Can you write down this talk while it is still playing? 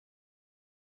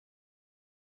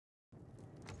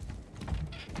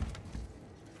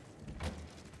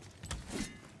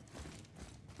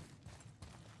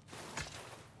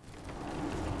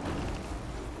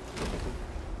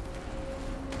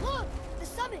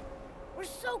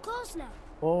so close now.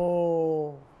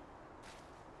 Oh.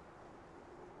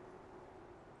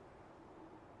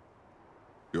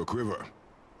 Your quiver.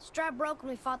 Strap broke when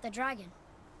we fought the dragon.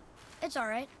 It's all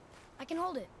right. I can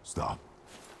hold it. Stop.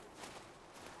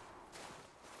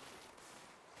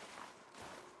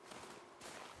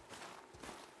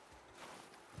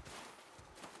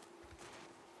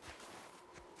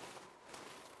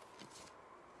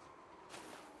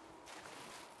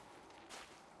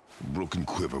 Broken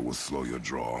quiver will slow your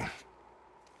draw.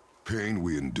 Pain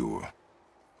we endure.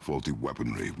 Faulty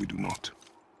weaponry we do not.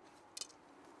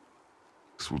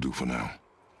 This will do for now.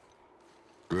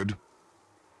 Good?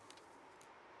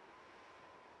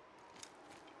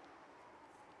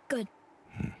 Good.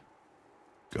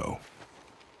 Go.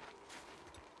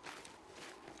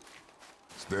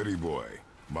 Steady, boy.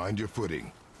 Mind your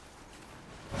footing.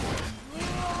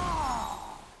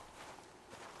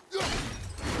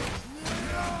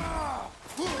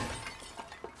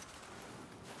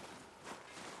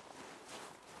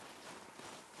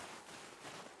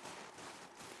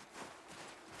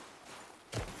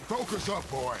 Focus up,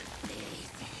 boy.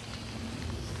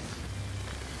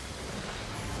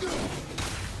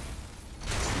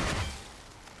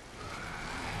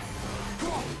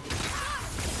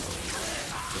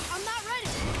 I'm not ready.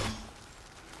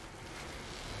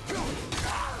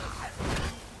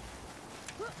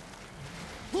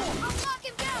 I'll knock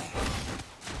him down.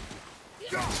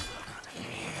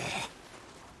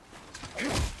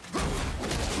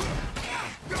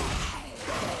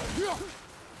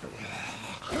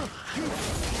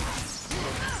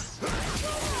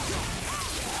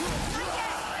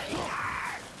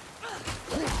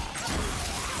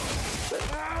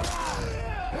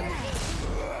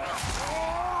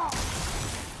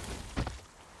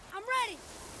 I'm ready.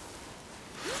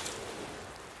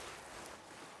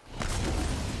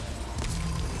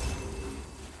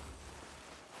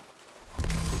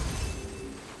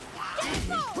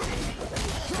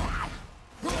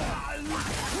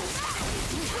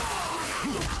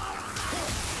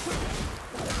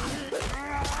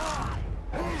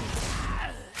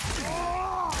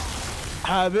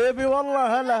 حبيبي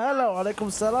والله هلا هلا وعليكم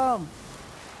السلام.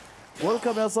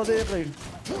 ويلكم يا صديقي.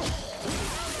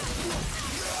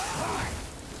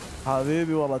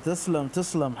 حبيبي والله تسلم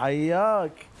تسلم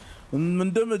حياك.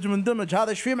 مندمج مندمج. هذا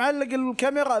ايش فيه معلق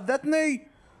الكاميرا اذتني؟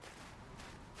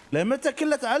 لمتى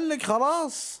كله تعلق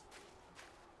خلاص؟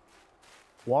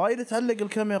 وايد تعلق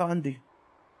الكاميرا عندي.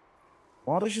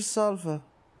 ما ادري ايش السالفة.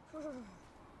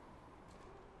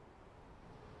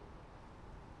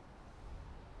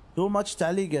 تو ماتش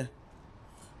تعليقه.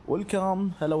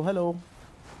 ويلكم هلو هلو.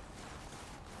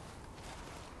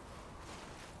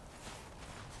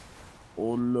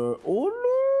 قول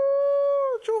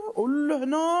شوف قول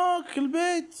هناك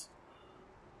البيت.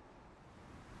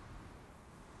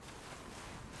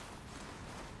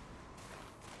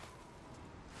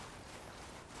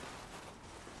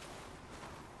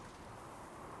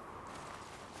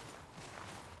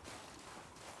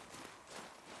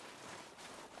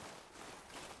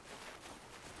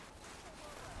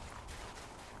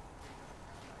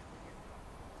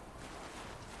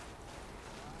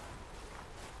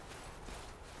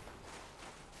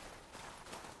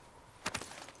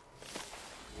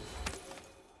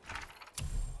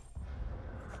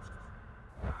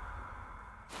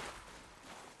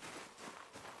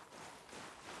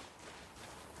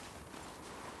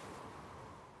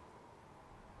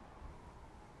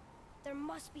 There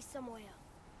must be some way up.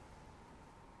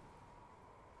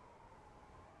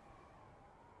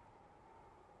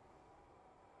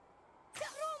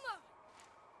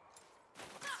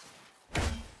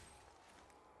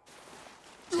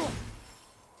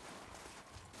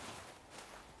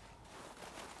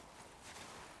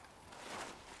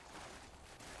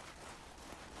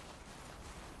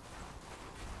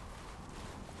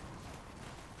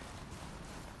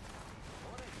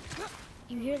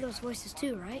 You hear those voices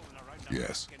too, right?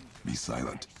 Yes. Be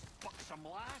silent.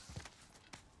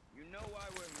 You know why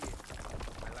we're here.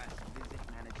 My last visit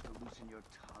managed to loosen your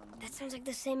tongue. That sounds like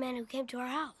the same man who came to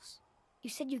our house. You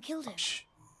said you killed him. Shh.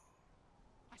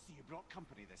 I see you brought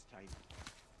company this time.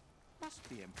 Must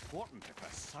be important if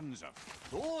our sons are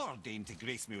foreordained to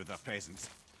grace me with their presence.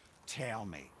 Tell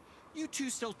me, you two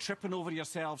still tripping over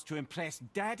yourselves to impress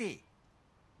Daddy?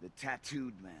 The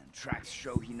tattooed man. Tracks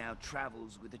show he now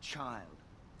travels with a child.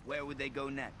 Where would they go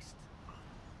next?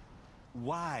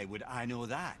 Why would I know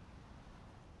that?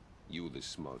 You the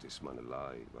smartest man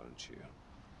alive, aren't you?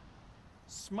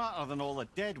 Smarter than all the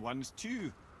dead ones,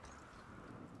 too.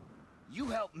 You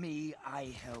help me, I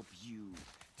help you.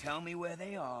 Tell me where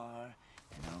they are,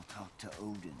 and I'll talk to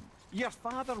Odin. Your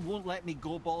father won't let me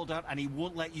go, Balder, and he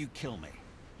won't let you kill me.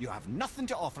 You have nothing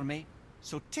to offer me,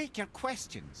 so take your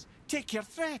questions, take your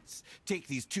threats, take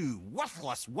these two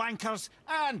worthless wankers,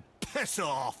 and piss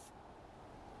off!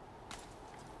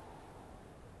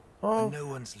 Oh. When no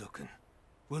one's looking,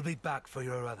 we'll be back for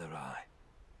your other eye.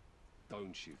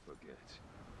 Don't you forget,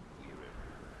 we're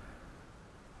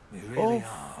everywhere. We really Oof.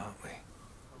 are, aren't we?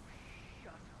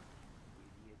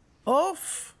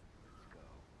 Off.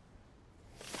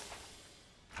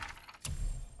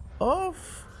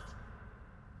 Off.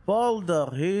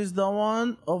 Balder, he is the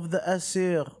one of the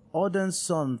Aesir, Odin's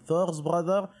son, Thor's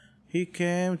brother. He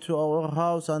came to our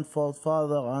house and fought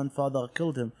father, and father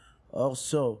killed him, or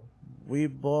so we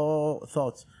both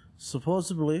thought.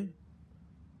 Supposedly,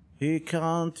 he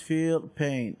can't feel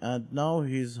pain, and now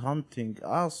he's hunting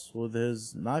us with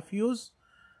his nephews,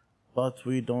 but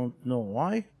we don't know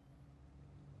why.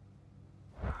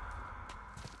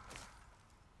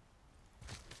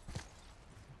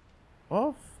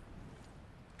 Off.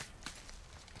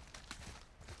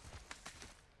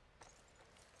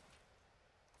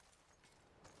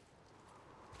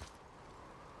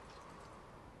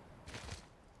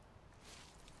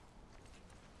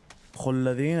 خل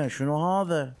الذين شنو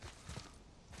هذا؟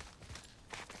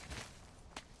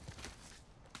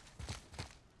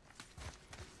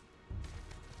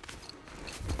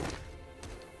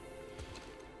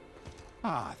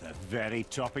 Ah, the very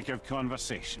topic of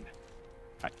conversation.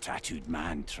 A tattooed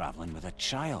man traveling with a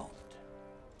child.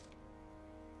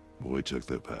 Boy, check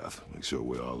their path. Make sure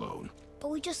we're all alone. But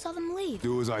we just saw them leave.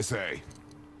 Do as I say.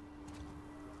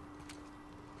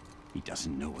 He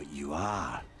doesn't know what you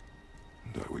are.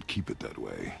 And I would keep it that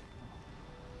way.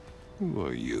 Who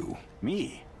are you?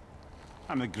 Me?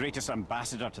 I'm the greatest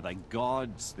ambassador to the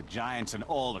gods, the giants, and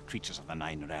all the creatures of the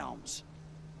Nine Realms.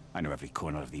 I know every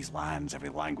corner of these lands, every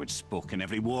language spoken,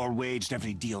 every war waged,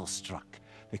 every deal struck.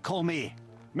 They call me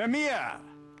Mimir,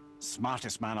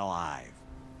 smartest man alive.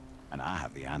 And I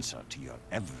have the answer to your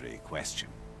every question.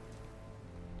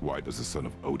 Why does the son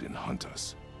of Odin hunt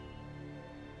us?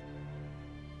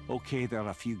 Okay, there are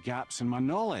a few gaps in my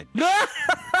knowledge.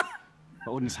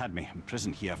 Odin's had me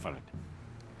imprisoned here for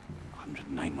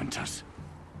 109 winters.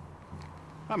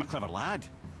 I'm a clever lad.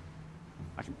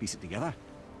 I can piece it together.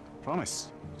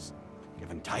 Promise. Just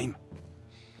given time.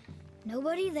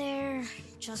 Nobody there,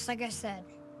 just like I said.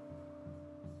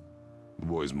 The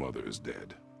boy's mother is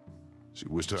dead. She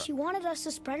wished her... She wanted us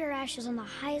to spread her ashes on the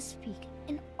highest peak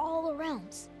in all the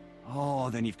realms. Oh,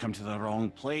 then you've come to the wrong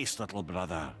place, little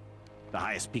brother. The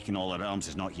highest peak in all the realms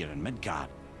is not here in Midgard.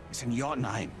 It's in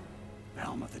Jotunheim,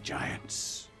 realm of the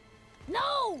giants.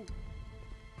 No!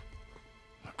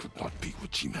 That could not be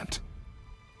what she meant.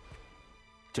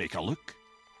 Take a look.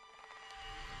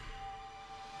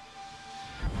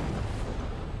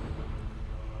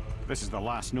 This is the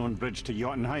last known bridge to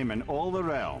Jotunheim in all the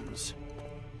realms.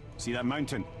 See that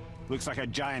mountain? Looks like a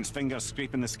giant's finger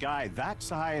scraping the sky. That's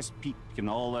the highest peak in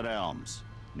all the realms.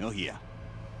 No here.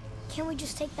 Can't we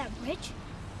just take that bridge?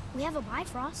 We have a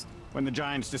Bifrost. When the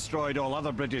giants destroyed all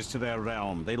other bridges to their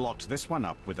realm, they locked this one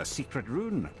up with a secret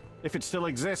rune. If it still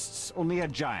exists, only a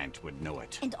giant would know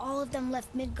it. And all of them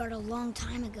left Midgard a long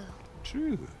time ago.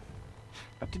 True.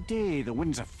 But today, the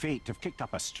winds of fate have kicked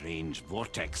up a strange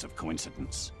vortex of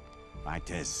coincidence.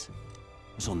 Fact is,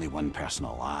 there's only one person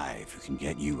alive who can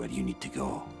get you where you need to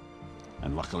go.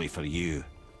 And luckily for you,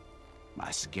 my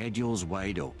schedule's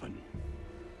wide open.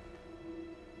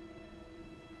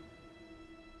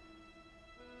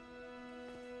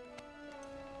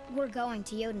 We're going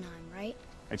to Jotunheim, right?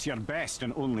 It's your best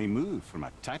and only move from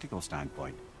a tactical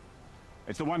standpoint.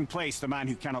 It's the one place the man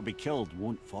who cannot be killed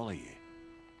won't follow you.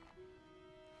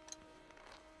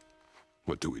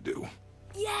 What do we do?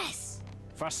 Yes!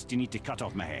 First, you need to cut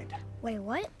off my head. Wait,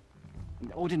 what?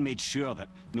 Odin made sure that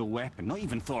no weapon, not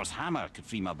even Thor's hammer, could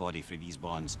free my body from these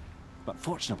bonds. But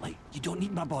fortunately, you don't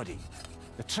need my body.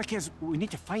 The trick is, we need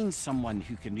to find someone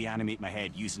who can reanimate my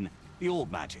head using the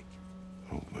old magic.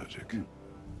 Old magic.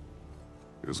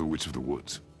 There's a witch of the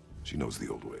woods. She knows the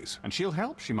old ways. And she'll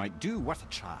help. She might do worth a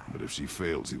try. But if she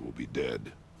fails, he will be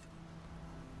dead.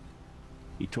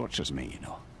 He tortures me, you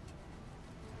know.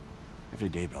 Every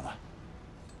day, brother.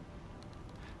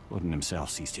 Odin himself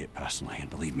sees to it personally, and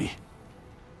believe me,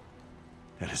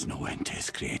 there is no end to his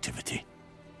creativity.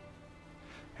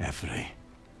 Every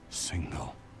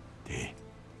single day.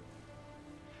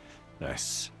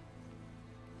 This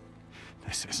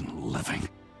isn't living.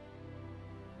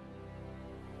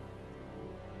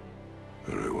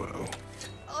 Very well.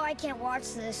 Oh, I can't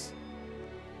watch this.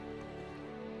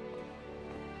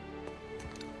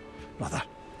 Brother,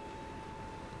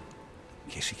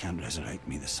 in case you can't resurrect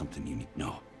me, there's something you need to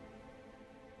know.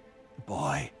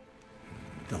 Boy,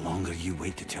 the longer you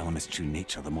wait to tell him his true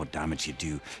nature, the more damage you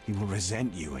do. He will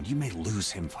resent you, and you may lose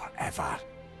him forever.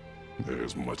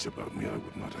 There's much about me I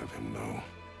would not have him know.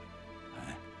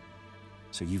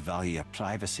 So you value your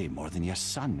privacy more than your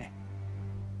son, eh?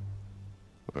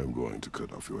 I'm going to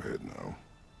cut off your head now.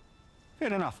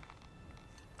 Fair enough.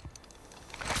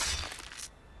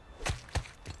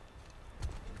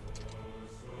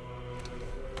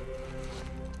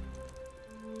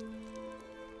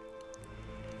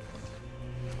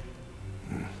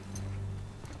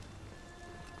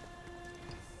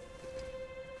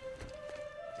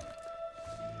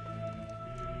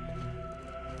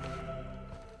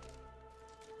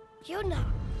 Yuna!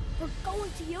 We're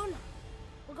going to Yuna!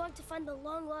 We're going to find the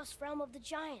long-lost realm of the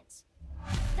giants.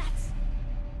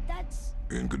 That's...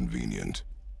 Inconvenient.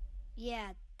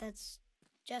 Yeah, that's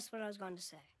just what I was going to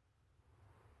say.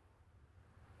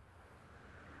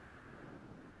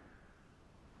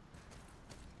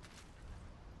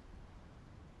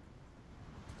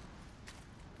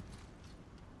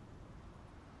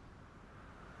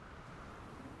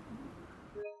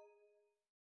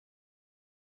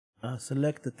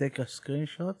 Select to take a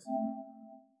screenshot.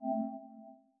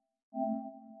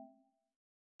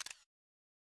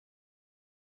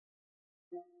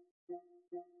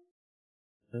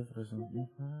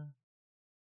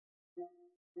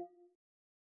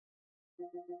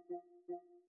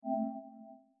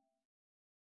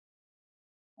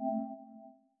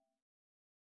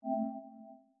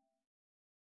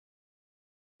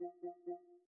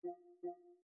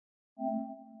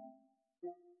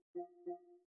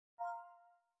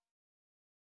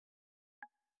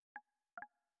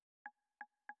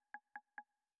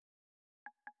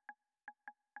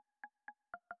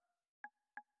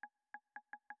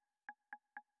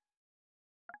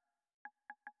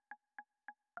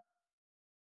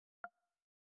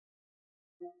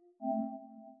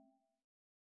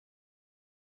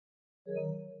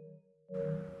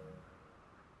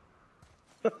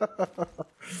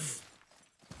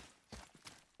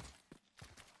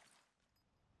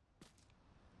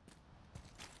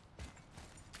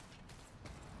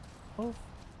 Oh.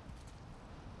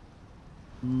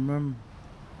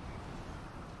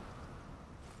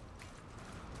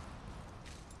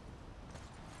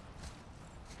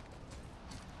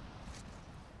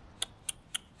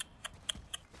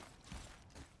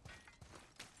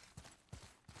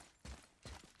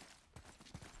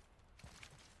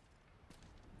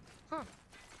 Huh.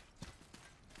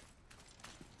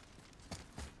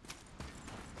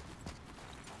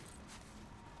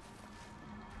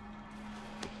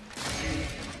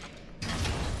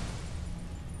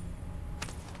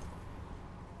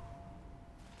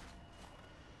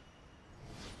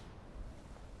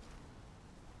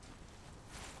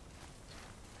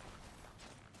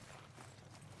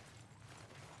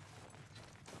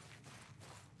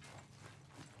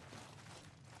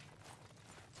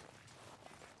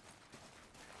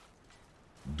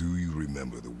 Do you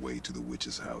remember the way to the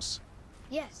witch's house?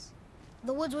 Yes.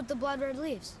 The woods with the blood-red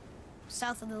leaves.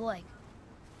 South of the lake.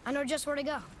 I know just where to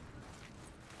go.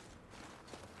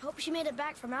 Hope she made it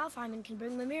back from Alfheim and can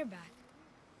bring Mimir back.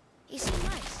 He seemed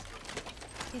nice.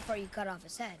 Before you cut off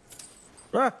his head.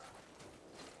 Ah!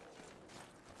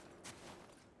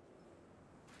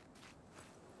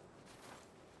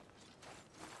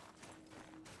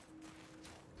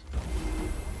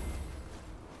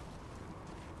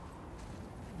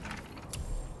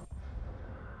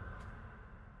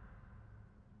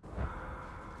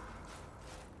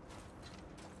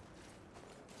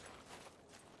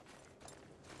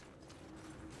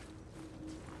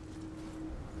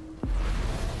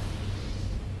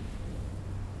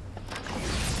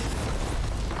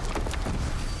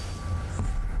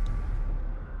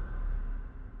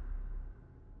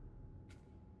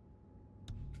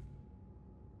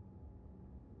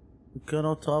 We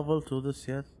cannot travel to this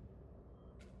yet.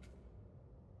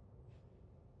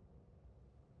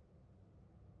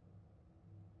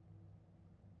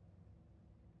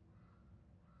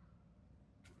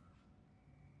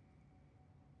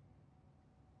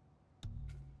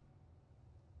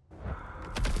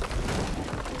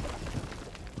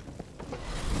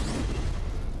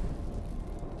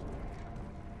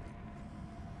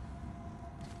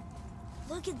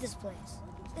 Look at this place.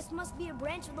 This must be a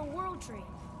branch of the World Tree.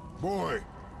 Boy,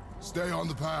 stay on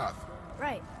the path.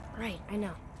 Right, I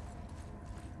know.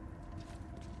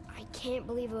 I can't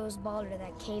believe it was Baldur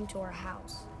that came to our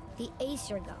house. The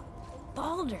Aesir god.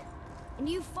 Baldur! And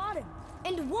you fought him,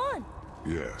 and won!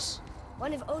 Yes.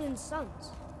 One of Odin's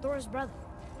sons, Thor's brother.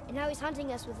 And now he's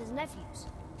hunting us with his nephews.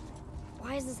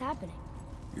 Why is this happening?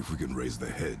 If we can raise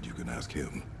the head, you can ask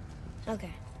him.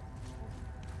 Okay.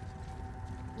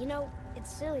 You know,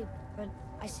 it's silly, but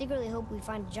I secretly hope we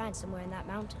find a giant somewhere in that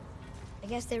mountain. I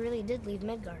guess they really did leave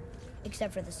Midgard,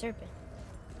 except for the serpent.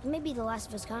 Maybe the last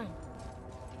of his kind.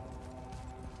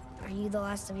 Are you the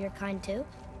last of your kind too?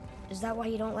 Is that why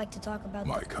you don't like to talk about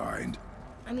My kind?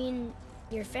 I mean,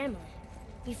 your family.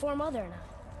 Before Mother and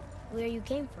I. Where you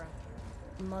came from.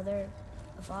 A mother,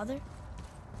 a father?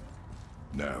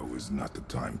 Now is not the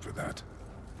time for that.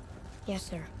 Yes,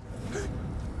 sir.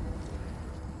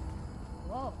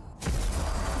 Whoa.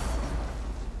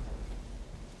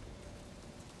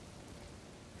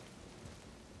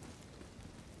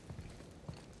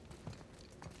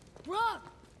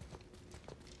 Rock!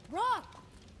 Rock!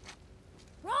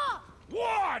 Rock!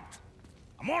 What?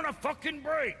 I'm on a fucking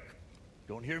break.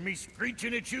 Don't hear me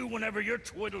screeching at you whenever you're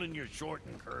twiddling your short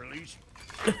and curlies.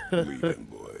 Leave him,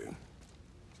 boy.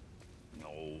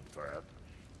 No, Pat.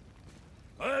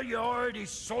 Well, you already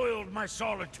soiled my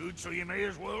solitude, so you may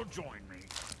as well join me.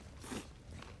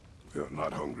 You're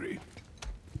not hungry.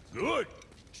 Good.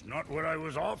 It's not what I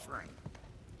was offering.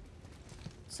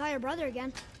 Saw your brother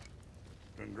again.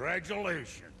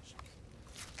 Congratulations.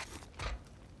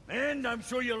 And I'm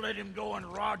sure you'll let him go and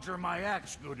roger my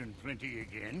axe good and plenty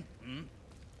again. Hmm?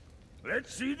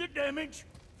 Let's see the damage.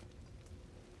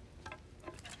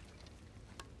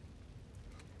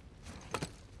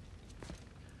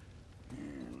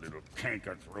 Little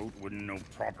canker throat wouldn't know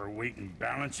proper weight and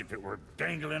balance if it were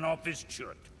dangling off his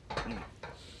chut.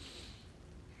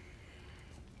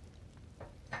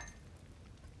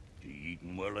 You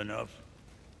eating well enough?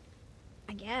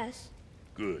 I guess.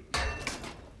 Good.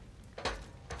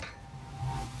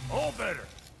 All better.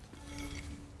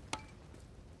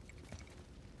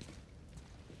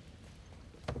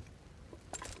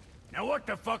 Now what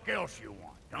the fuck else you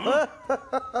want, huh?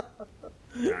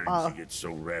 Times he gets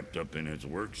so wrapped up in his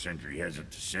work, Sentry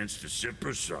hasn't the sense to sip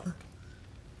or suck.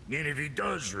 And if he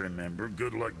does remember,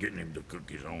 good luck getting him to cook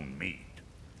his own meat.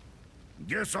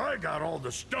 Guess I got all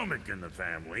the stomach in the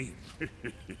family.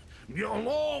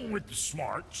 Along with the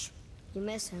smarts. You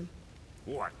miss him.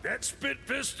 What, that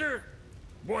spit-fister?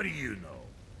 What do you know?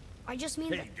 I just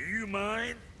mean Hey, do you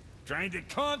mind? Trying to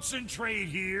concentrate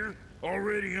here,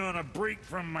 already on a break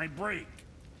from my break.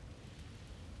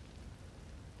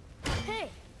 Hey,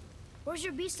 where's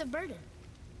your beast of burden?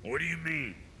 What do you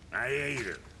mean? I ate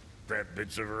her. Fat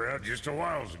bits of her out just a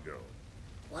while ago.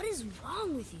 What is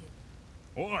wrong with you?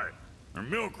 What? Her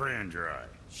milk ran dry.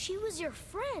 She was your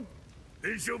friend.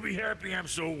 Then she'll be happy I'm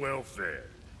so well fed.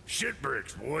 Shit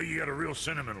bricks, boy, you got a real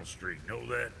sentimental streak, know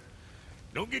that?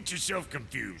 Don't get yourself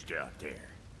confused out there.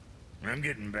 I'm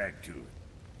getting back to it.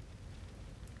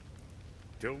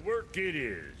 To work it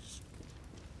is.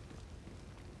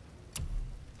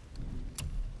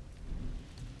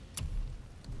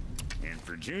 And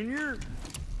for Junior?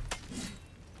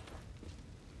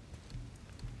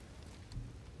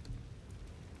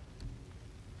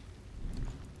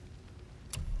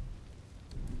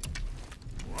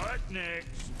 What next?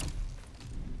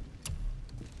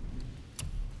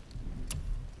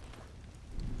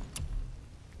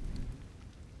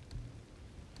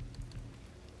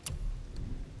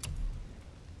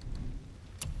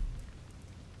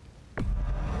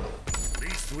 At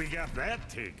least we got that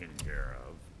taken care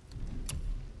of.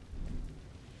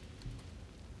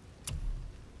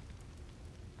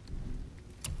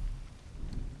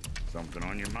 Something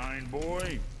on your mind,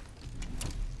 boy?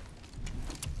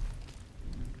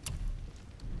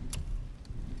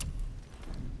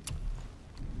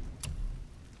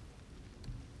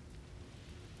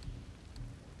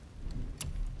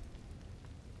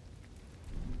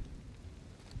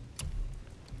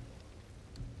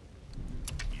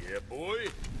 Yeah, boy.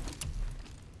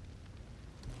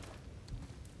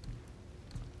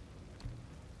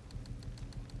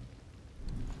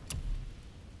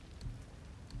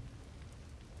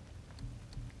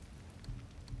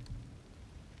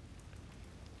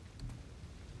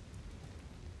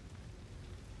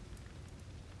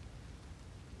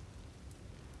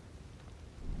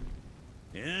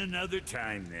 Another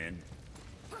time, then.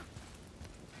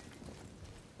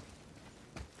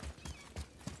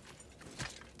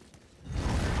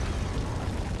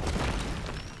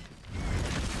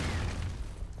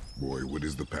 Boy, what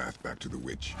is the path back to the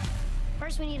witch?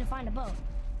 First, we need to find a boat.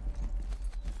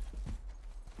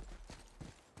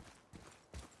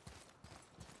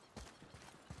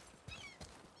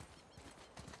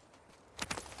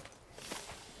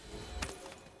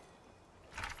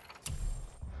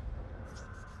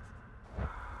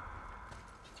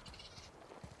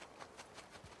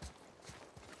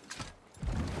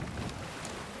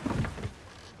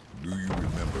 Do you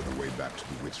remember the way back to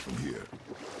the witch from here?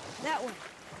 That way,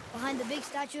 behind the big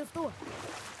statue of Thor.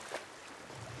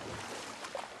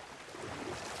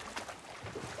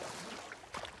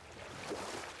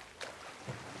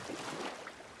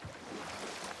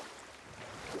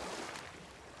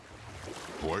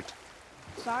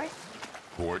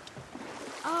 Port?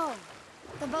 Oh,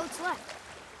 the boat's left.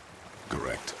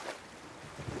 Correct.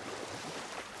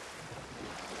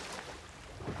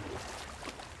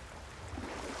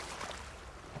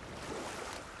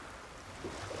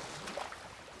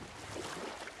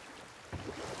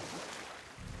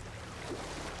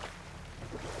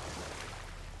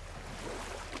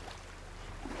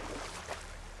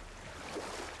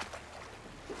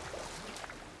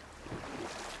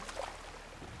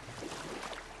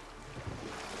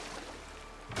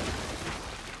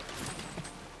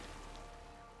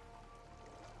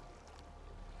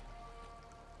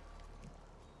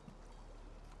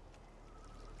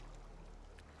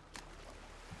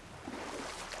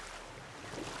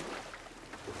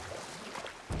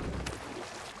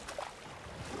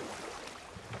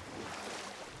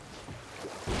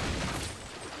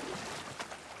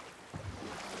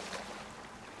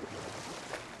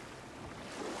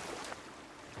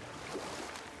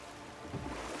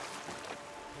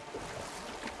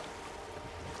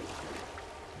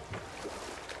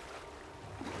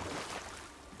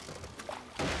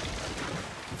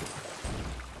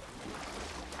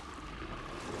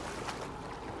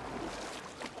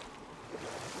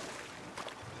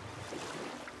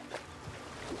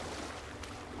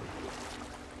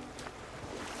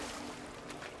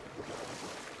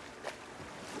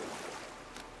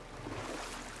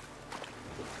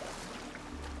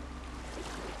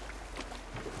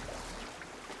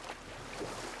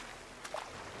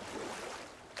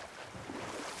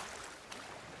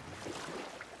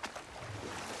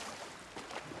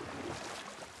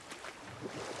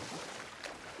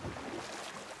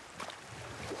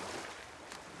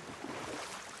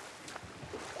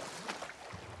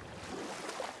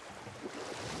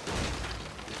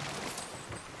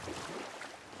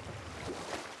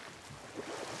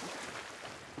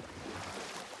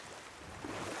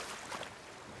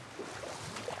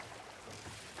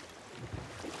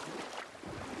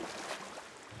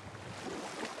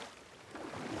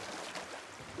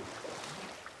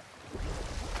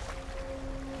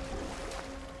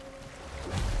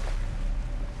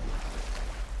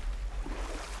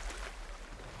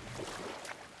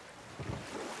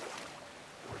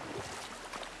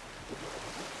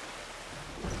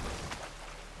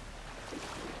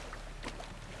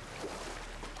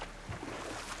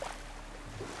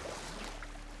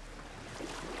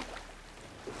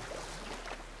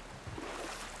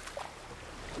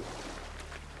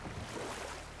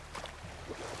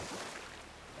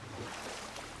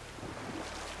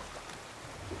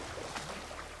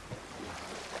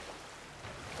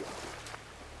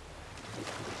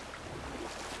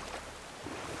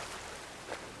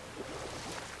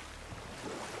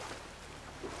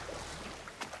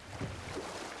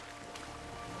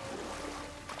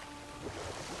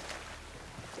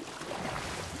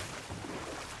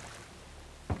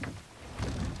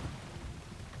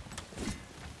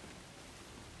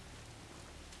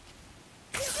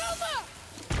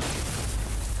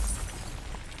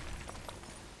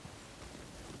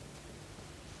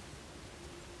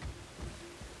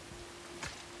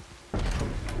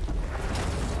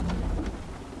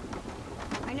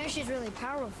 She's really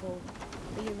powerful,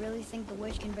 but you really think the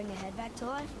witch can bring a head back to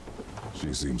life?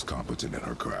 She seems competent in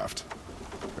her craft,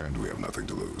 and we have nothing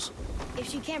to lose. If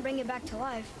she can't bring it back to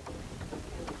life,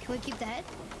 can we keep the head?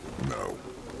 No.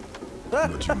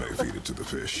 But you may feed it to the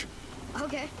fish.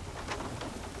 Okay.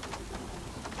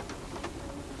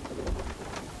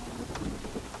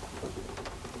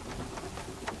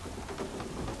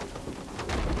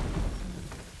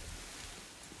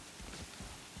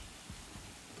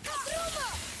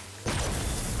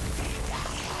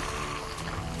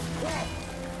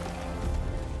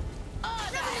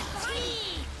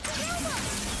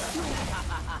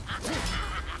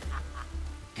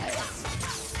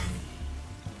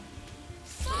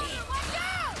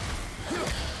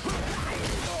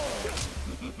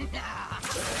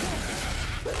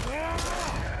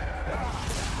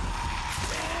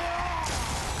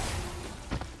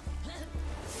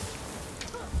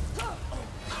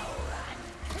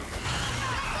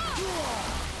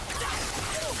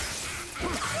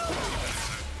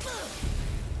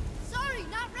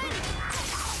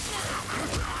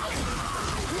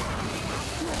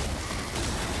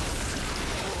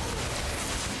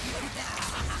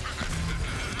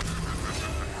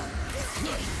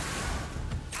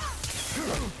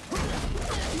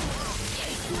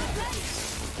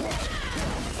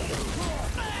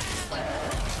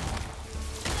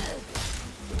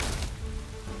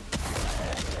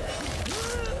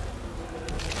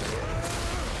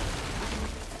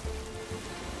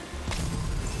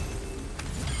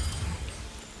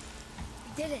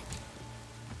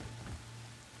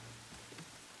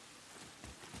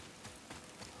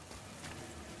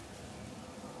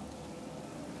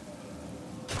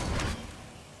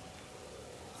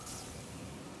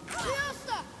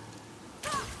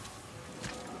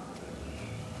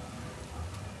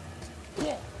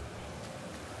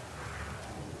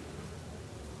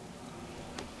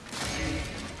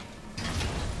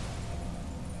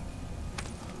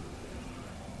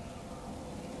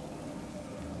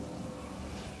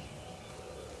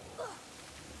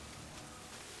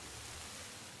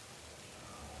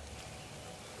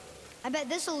 bet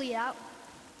this'll lead out.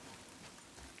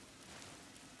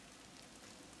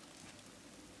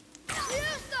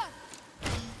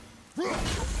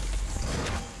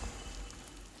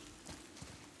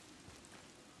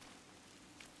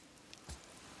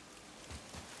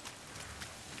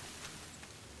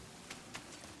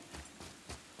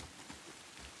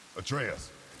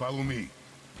 Atreus, follow me.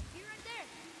 Be right there.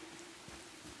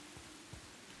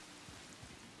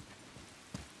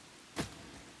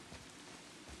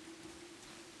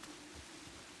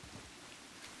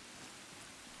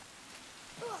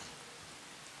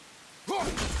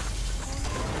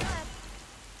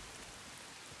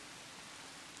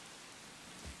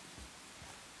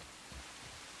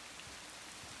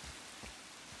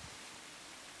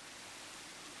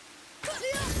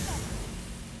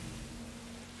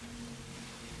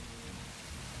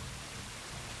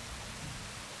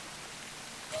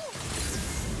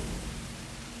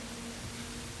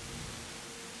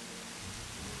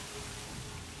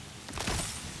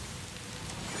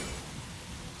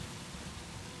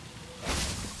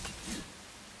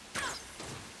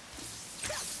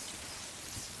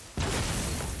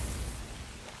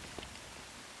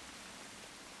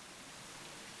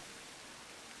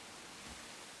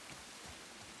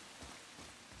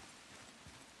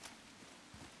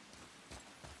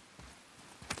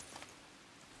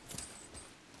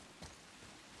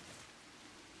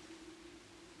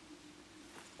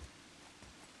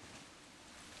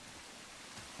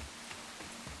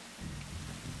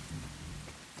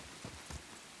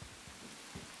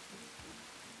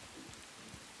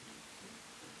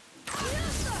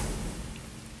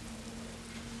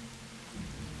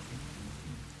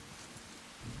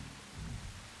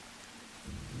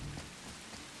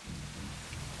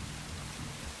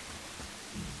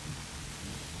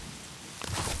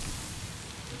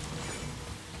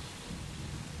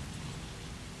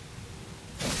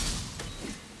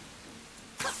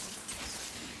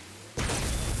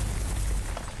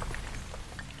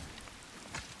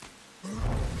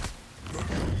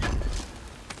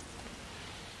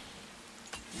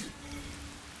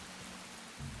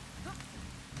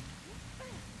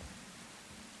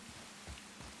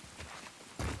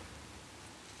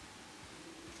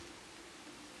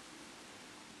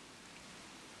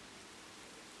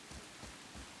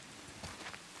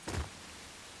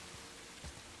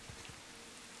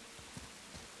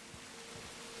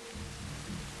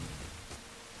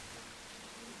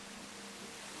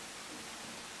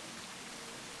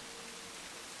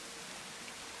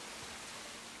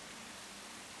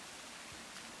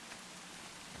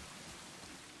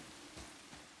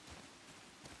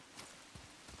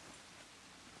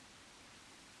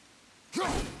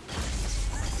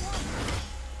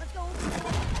 Let's go.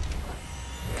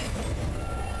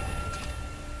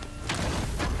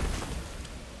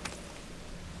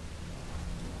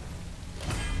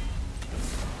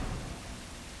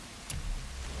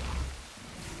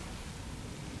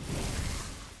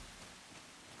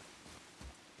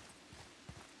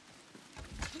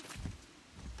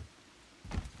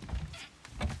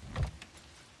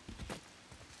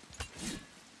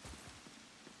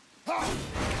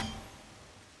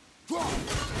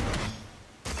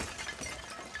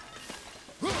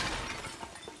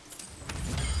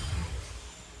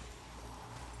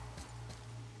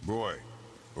 Boy,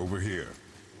 over here.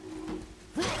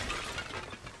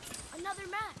 Another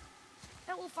map.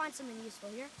 Bet we'll find something useful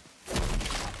here.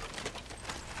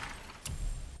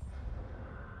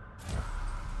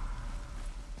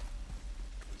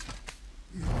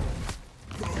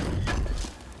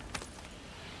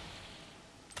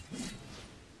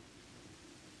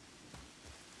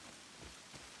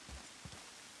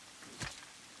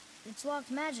 It's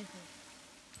locked magically.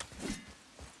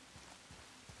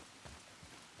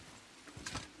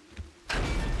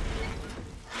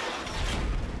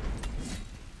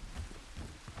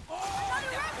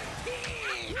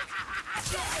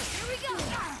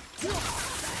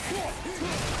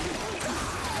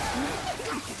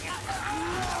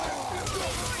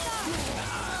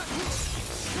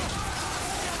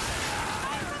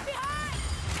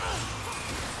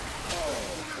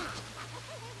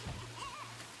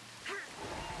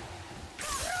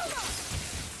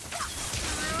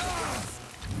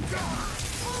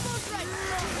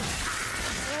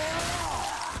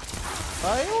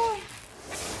 ايوه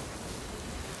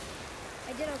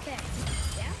I did okay.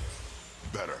 Yeah?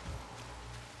 Better.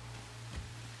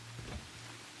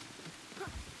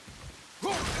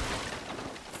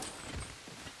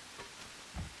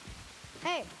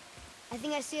 Hey, I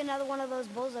think I see another one of those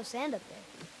bowls of sand up there.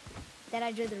 That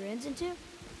I drew the runes into?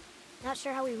 Not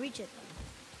sure how we reach it, though.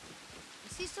 I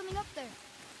see something up there.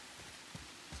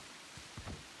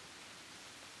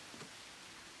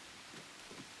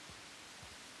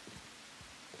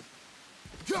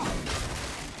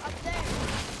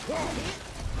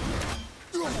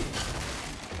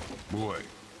 Boy.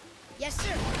 Yes,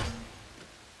 sir.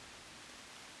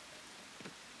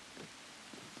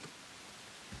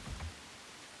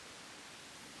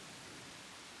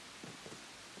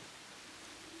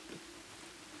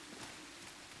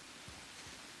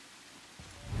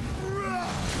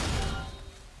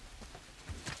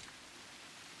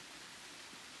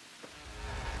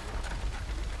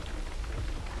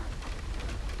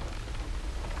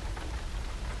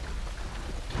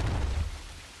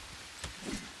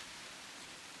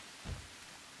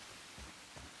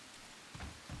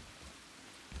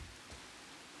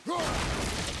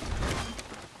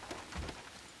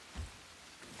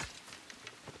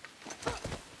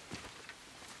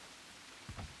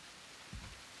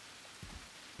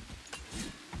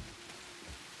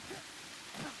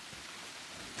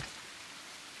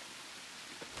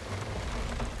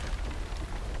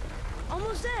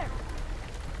 Almost there.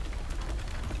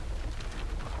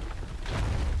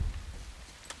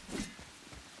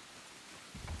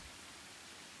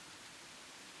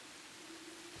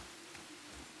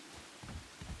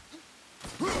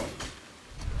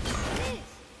 It is.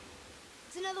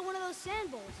 It's another one of those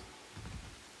sand bowls.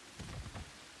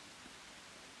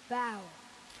 Bow.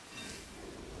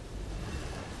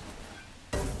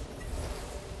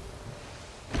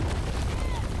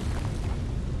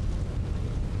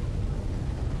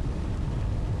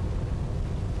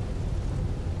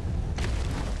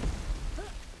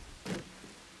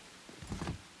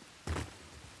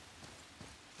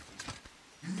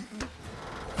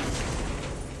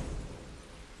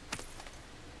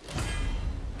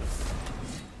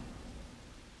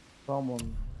 Come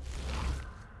on.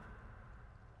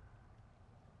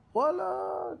 What?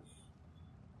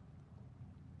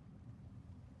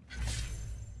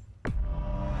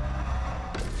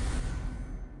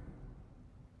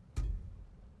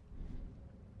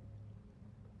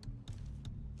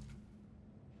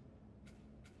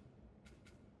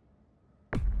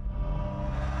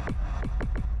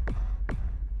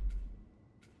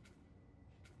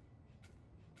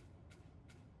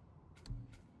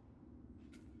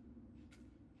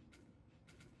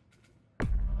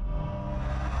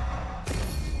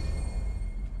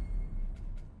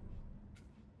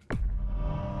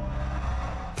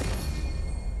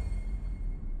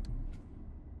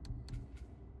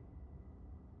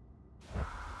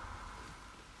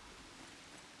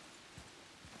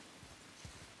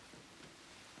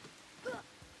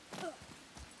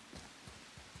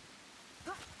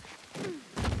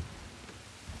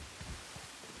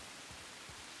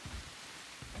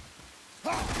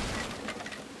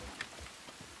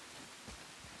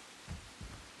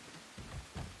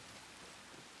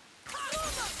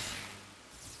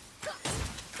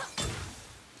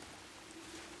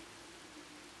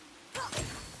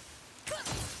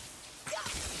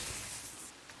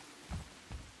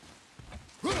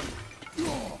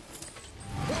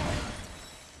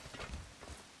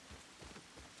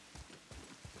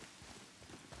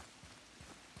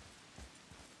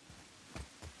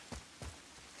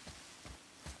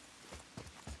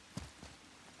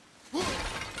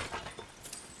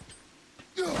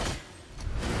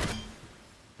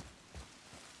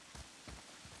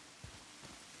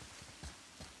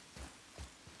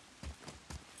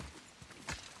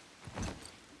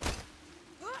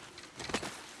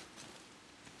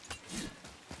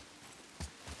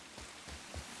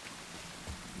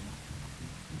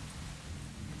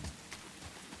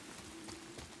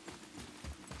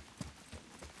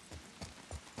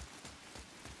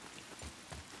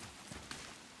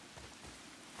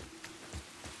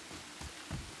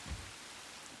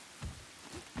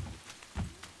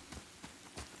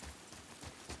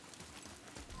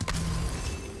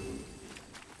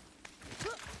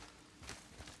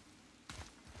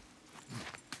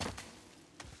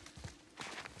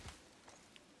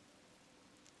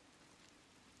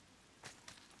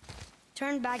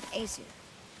 Turned back Aesir.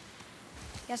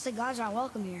 Guess the gods are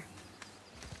welcome here.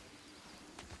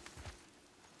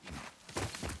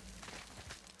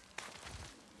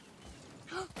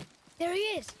 There he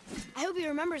is! I hope he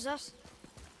remembers us.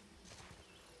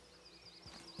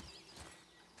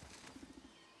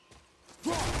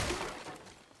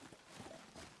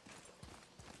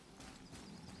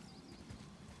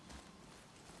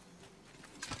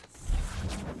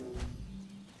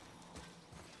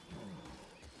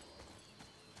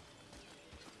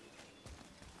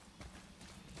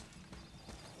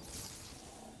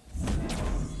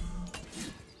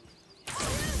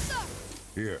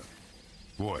 Here.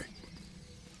 Boy.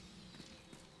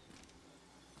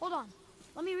 Hold on.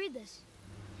 Let me read this.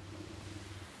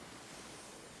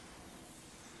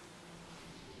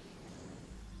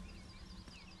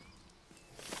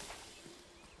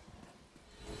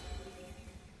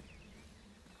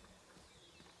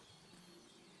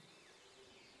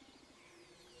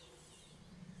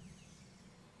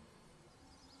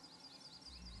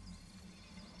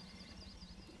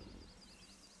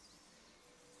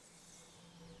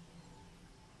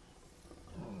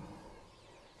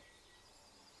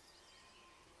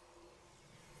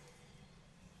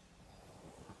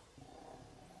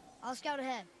 I'll scout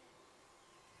ahead.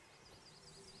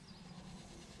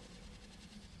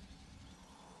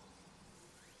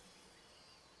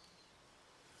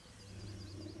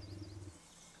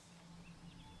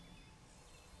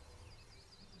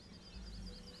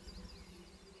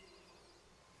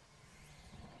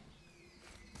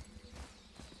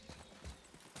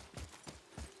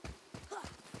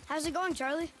 How's it going,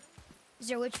 Charlie? Is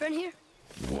your witch friend here?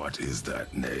 What is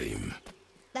that name?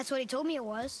 That's what he told me it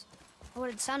was. Or what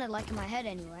it sounded like in my head,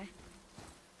 anyway.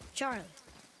 Charlie.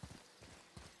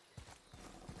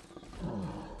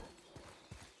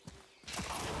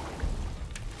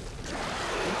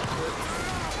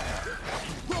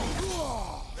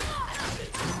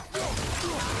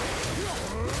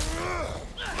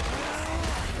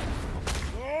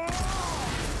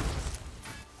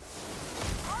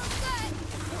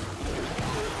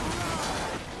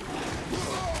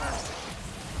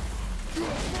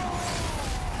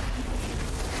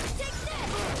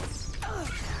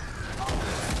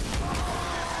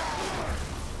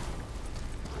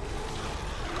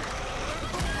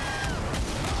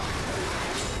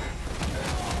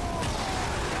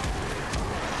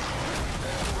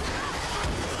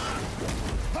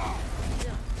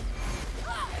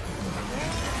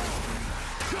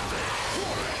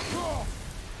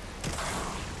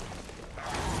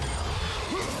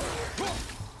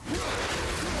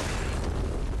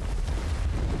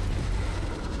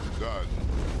 Done.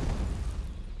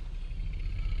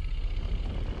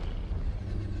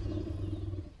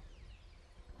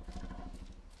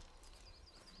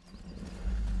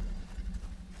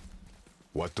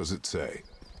 What does it say?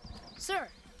 Sir.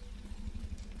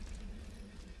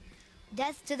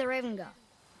 Death to the Raven God,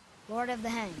 Lord of the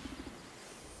Hanged.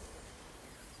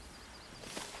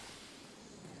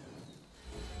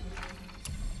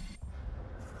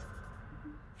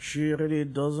 She really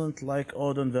doesn't like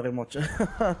Odin very much.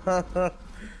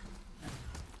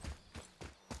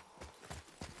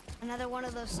 Another one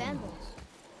of those sandals.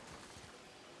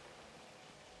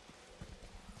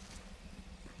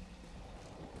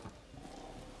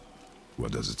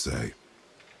 What does it say?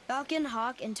 Falcon,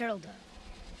 hawk, and turtle dove.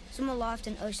 Swim aloft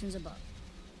in oceans above.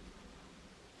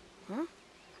 Huh?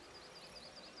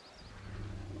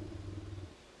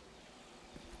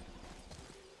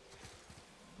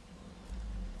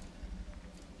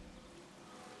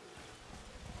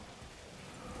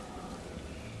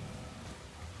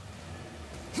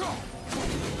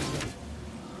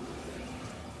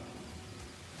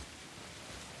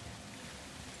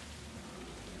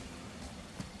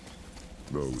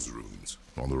 Those runes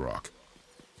on the rock.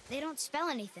 They don't spell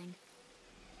anything.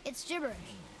 It's gibberish.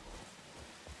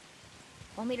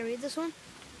 Want me to read this one?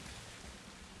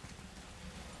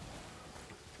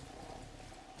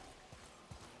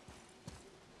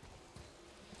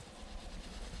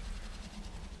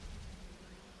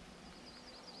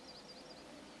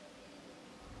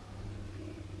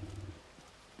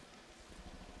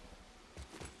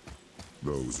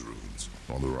 Those runes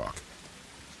on the rock.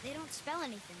 They don't spell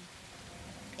anything.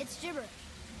 It's gibberish.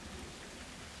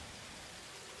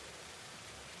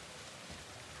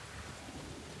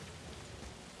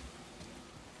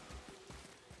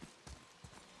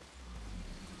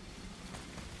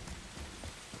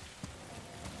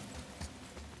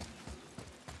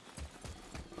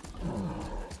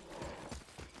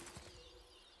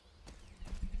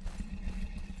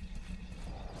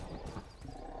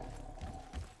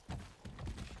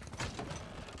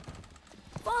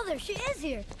 Father, she is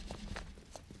here.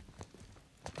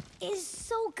 It's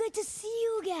so good to see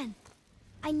you again.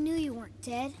 I knew you weren't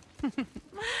dead.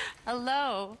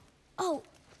 Hello. Oh,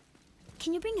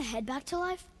 can you bring a head back to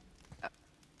life?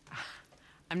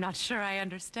 I'm not sure I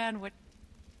understand what...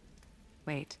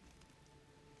 Wait.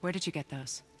 Where did you get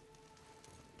those?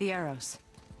 The arrows.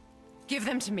 Give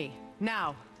them to me,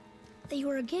 now. They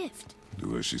were a gift.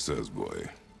 Do as she says, boy.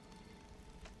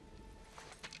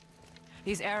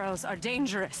 These arrows are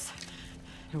dangerous.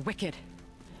 They're wicked.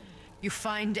 You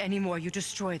find any more, you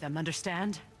destroy them,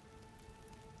 understand?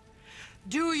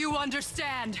 Do you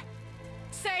understand?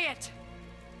 Say it!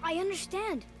 I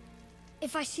understand.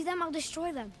 If I see them, I'll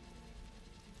destroy them.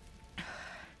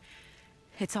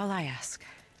 It's all I ask.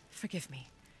 Forgive me.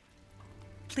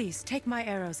 Please, take my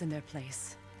arrows in their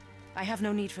place. I have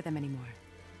no need for them anymore.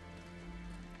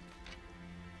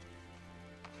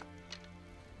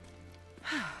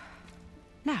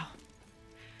 Now,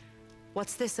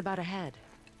 what's this about a head?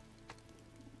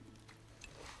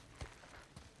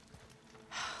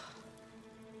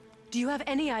 Do you have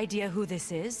any idea who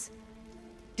this is?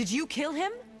 Did you kill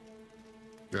him?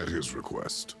 At his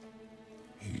request.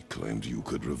 He claimed you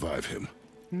could revive him.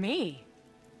 Me?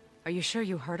 Are you sure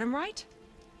you heard him right?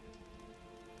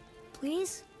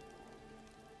 please?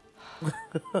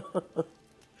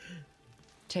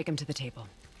 Take him to the table.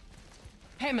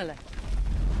 Pamela.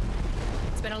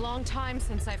 It's been a long time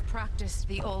since I've practiced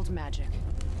the old magic.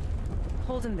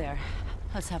 Hold him there.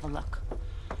 Let's have a look.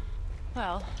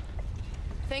 Well,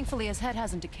 thankfully his head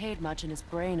hasn't decayed much and his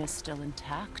brain is still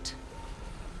intact.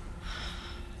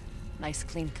 Nice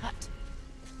clean cut.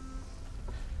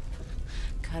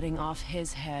 Cutting off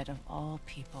his head of all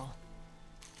people.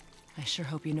 I sure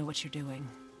hope you know what you're doing.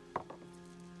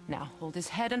 Now, hold his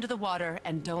head under the water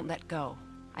and don't let go.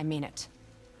 I mean it.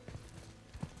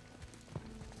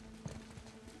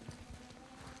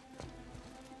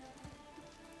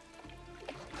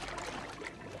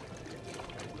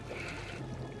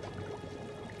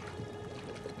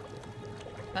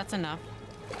 That's enough.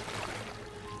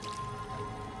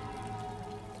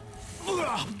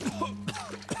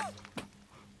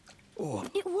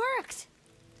 It worked!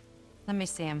 Let me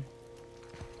see him.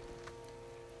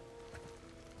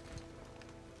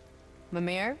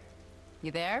 Mimir?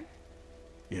 You there?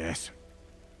 Yes.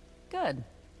 Good.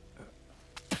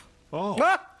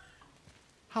 Oh.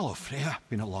 Hello, Freya.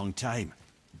 Been a long time.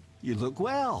 You look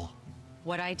well.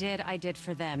 What I did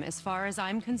for them. As far as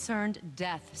I'm concerned,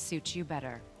 death suits you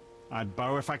better. I'd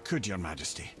bow if I could, Your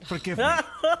Majesty. Forgive me.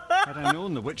 Had I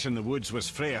known the witch in the woods was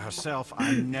Freya herself,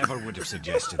 I never would have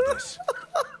suggested this.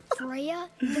 Freya?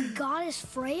 The goddess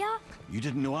Freya? You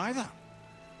didn't know either?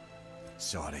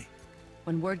 Sorry.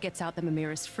 When word gets out that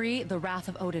Mimir is free, the wrath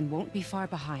of Odin won't be far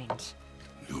behind.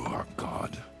 You are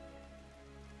God.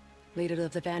 Leader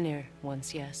of the Vanir,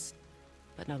 once yes,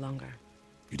 but no longer.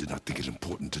 You did not think it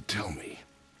important to tell me.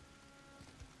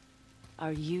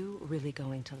 Are you really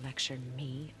going to lecture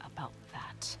me about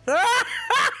that?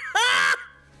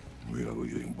 We are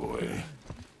leaving, boy.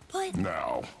 But...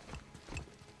 Now.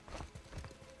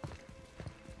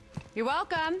 You're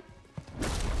welcome.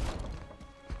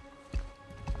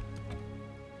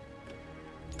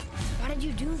 Why did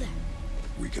you do that?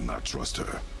 We cannot trust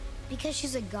her. Because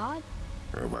she's a god?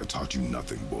 Have I taught you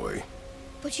nothing, boy?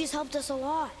 But she's helped us a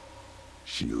lot.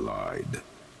 She lied.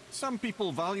 Some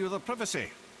people value their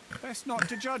privacy. Best not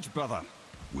to judge, brother.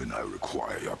 When I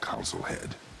require your council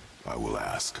head, I will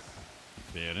ask.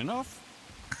 Fair enough.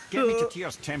 Get me to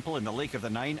Tyr's temple in the Lake of the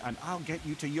Nine, and I'll get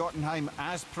you to Jotunheim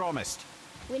as promised.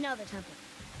 We know the temple.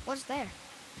 What's there?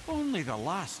 Only the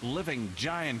last living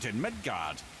giant in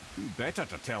Midgard. Who better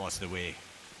to tell us the way?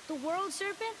 The world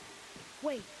serpent?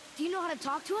 Wait, do you know how to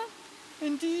talk to him?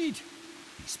 Indeed.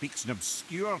 He speaks an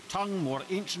obscure tongue more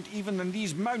ancient even than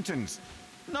these mountains.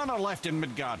 None are left in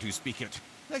Midgard who speak it.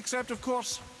 Except, of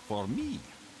course, for me.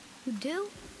 You do?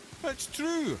 It's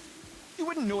true. You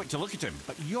wouldn't know it to look at him,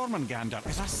 but Jormungandr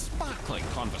is a sparkling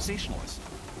conversationalist.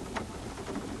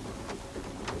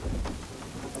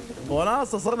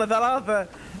 وناس صرنا ثلاثة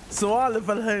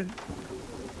سوالف الحين.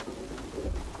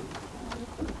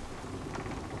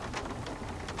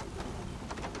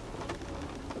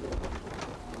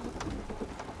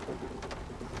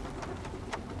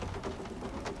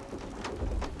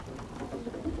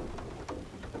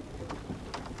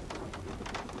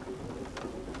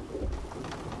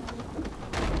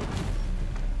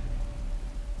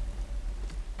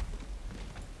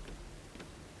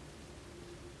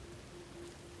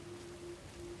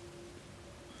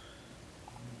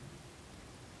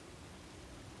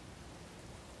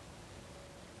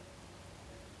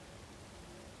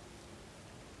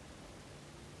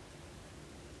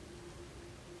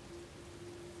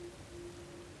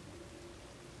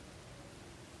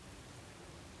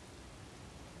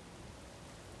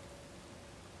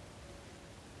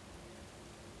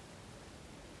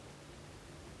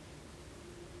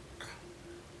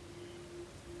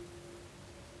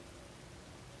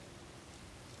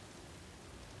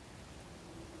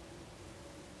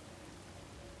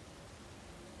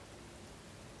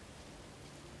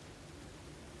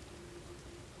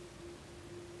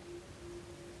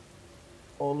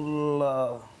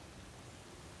 الله.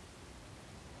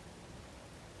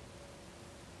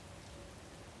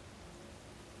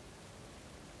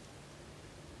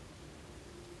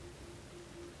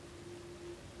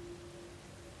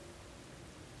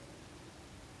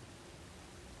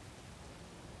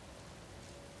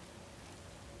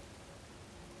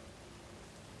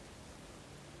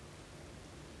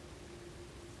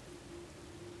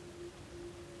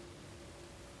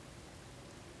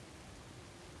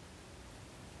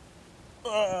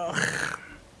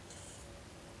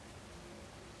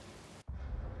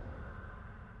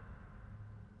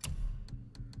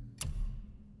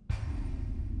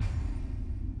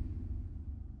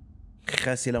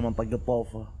 خسي لما طق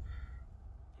الطوفة.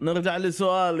 نرجع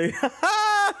لسؤالي.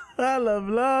 هلا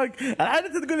بلاك. الحين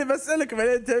انت تقول لي بسألك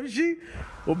بعدين تمشي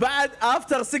وبعد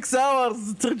افتر 6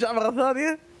 hours ترجع مرة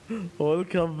ثانية.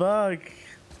 ويلكم باك.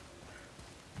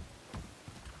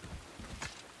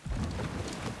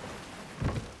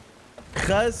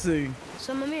 خاسي.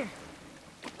 So Mimir,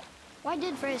 why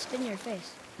did Freya spin your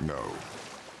face? No.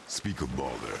 Speak of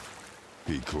Balder.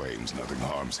 He claims nothing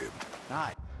harms him.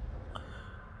 Aye.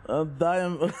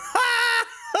 دايم.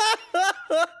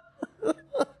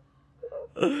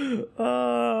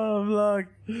 بلاك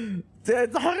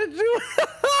تحرج.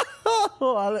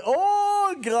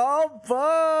 اوه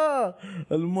جرامبا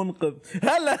المنقذ.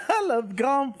 هلا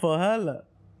بجرامبا هلا.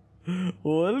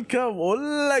 ويلكم.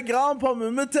 ولا جرامبا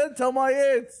من متى انت ما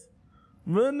جيت؟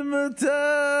 من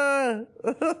متى؟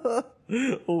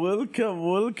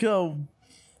 ويلكم.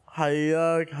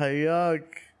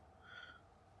 حياك.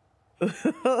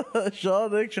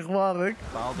 شلونك؟ شو اخبارك؟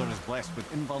 Balder is blessed with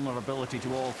invulnerability to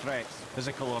all threats,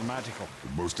 physical or magical.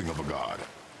 Boasting of a god.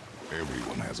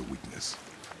 Everyone has a weakness.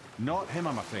 Not him,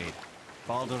 I'm afraid.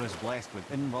 Balder is blessed with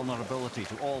invulnerability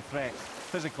to all threats,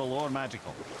 physical or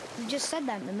magical. You just said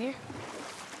that, Mimir.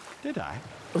 Did I?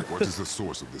 What is the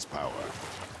source of this power?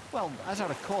 Well, as I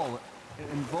recall, it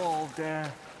involved,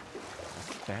 a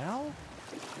spell?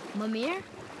 Mimir?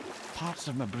 Parts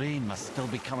of my brain must still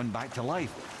be coming back to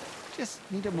life. Just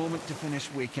need a moment to finish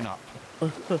waking up.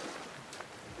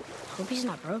 Hope he's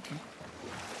not broken.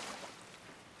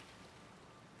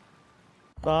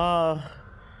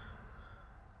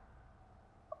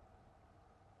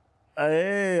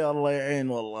 ايه الله يعين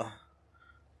والله.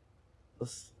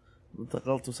 بس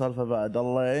انتقلت وسالفه بعد.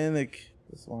 الله يعينك.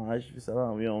 بس ما عايش في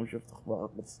سلام يوم شفت اخبارك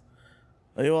بس.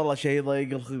 اي والله شيء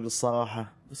يضيق الخلق الصراحه.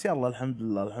 بس يلا الحمد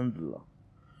لله.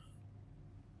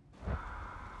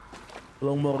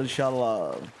 الامور ان شاء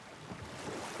الله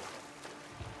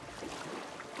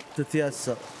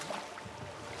تتيسر.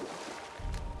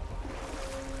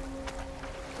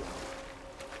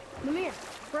 Mimir,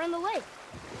 we're on the lake.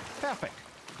 Perfect.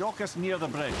 Dock us near the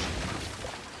bridge.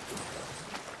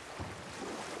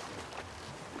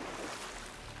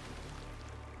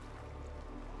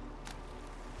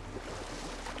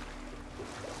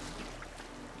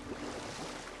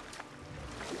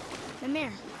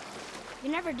 Mimir, you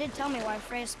never did tell me why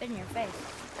Freya spit in your face.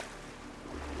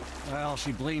 Well,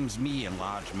 she blames me in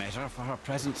large measure for her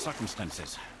present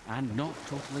circumstances, and not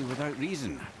totally without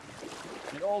reason.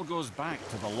 It all goes back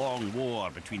to the long war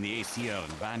between the Aesir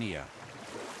and Vanir.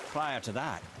 Prior to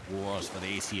that, wars for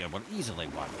the Aesir were easily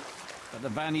won, but the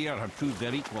Vanir had proved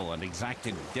their equal and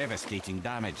exacted devastating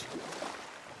damage.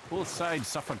 Both sides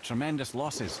suffered tremendous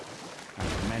losses, and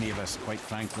for many of us, quite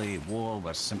frankly, war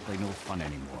was simply no fun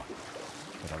anymore,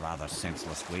 but a rather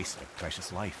senseless waste of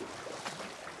precious life.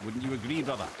 Wouldn't you agree,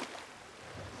 brother?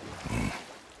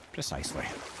 Precisely.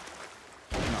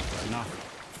 Enough.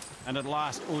 And at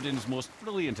last, Odin's most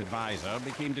brilliant advisor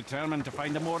became determined to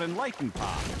find a more enlightened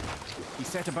path. He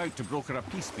set about to broker a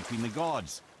peace between the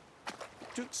gods.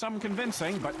 Took some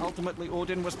convincing, but ultimately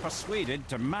Odin was persuaded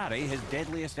to marry his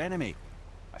deadliest enemy,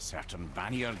 a certain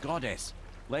Vanir goddess,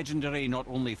 legendary not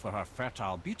only for her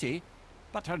fertile beauty,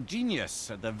 but her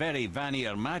genius at the very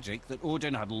Vanir magic that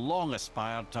Odin had long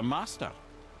aspired to master.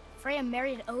 Freya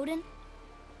married Odin?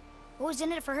 What was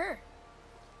in it for her?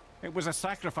 It was a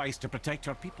sacrifice to protect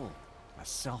her people, a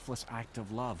selfless act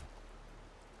of love.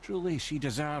 Truly, she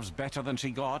deserves better than she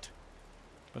got.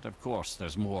 But of course,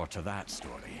 there's more to that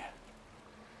story.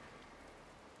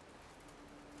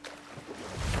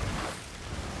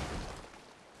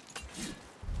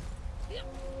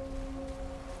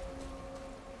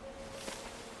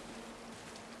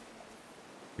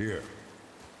 Here.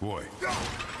 Boy.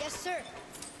 Yes, sir.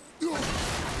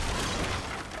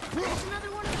 There's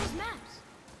another one of those maps.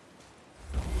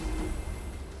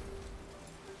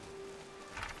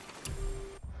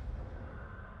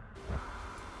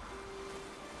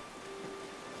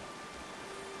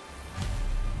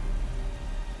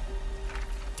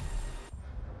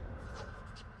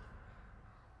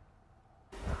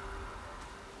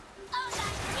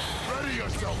 Ready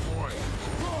yourself, boy.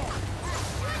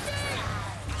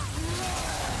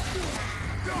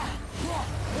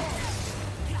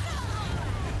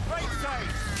 Right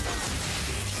side!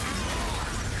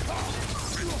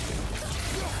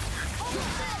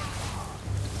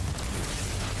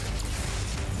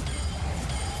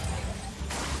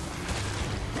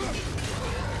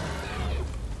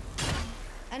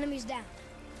 Enemies down.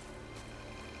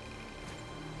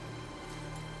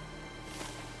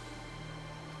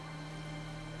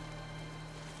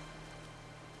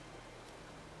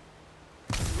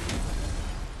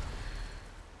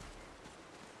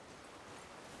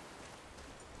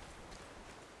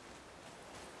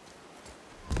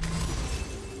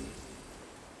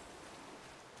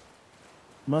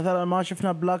 مثلا ما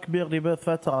شفنا بلاك بيرد يبث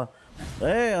فترة.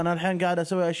 ايه انا الحين قاعد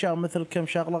اسوي اشياء مثل كم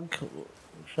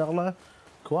شغلة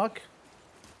كواك.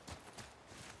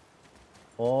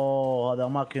 اوه هذا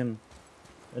اماكن،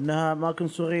 انها اماكن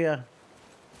سورية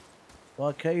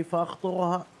وكيف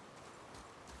اخطرها.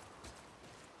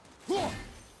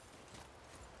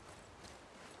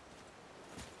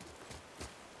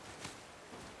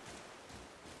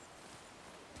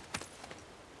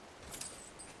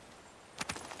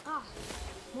 Ah,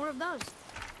 more of those.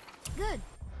 Good.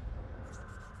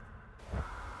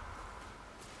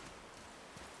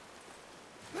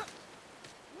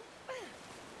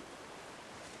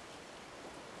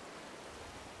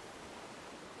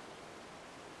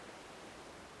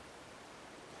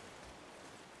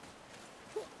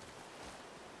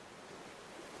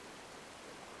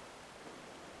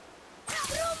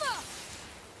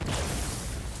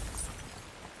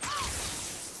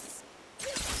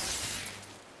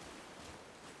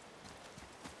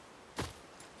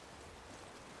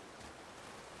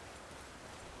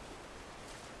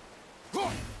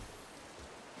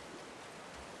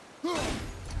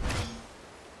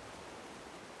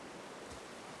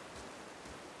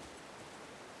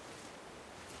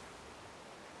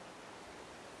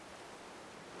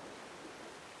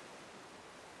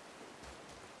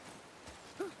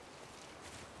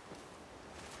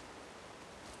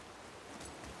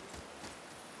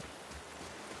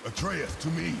 Atreus, to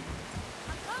me.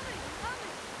 I'm coming.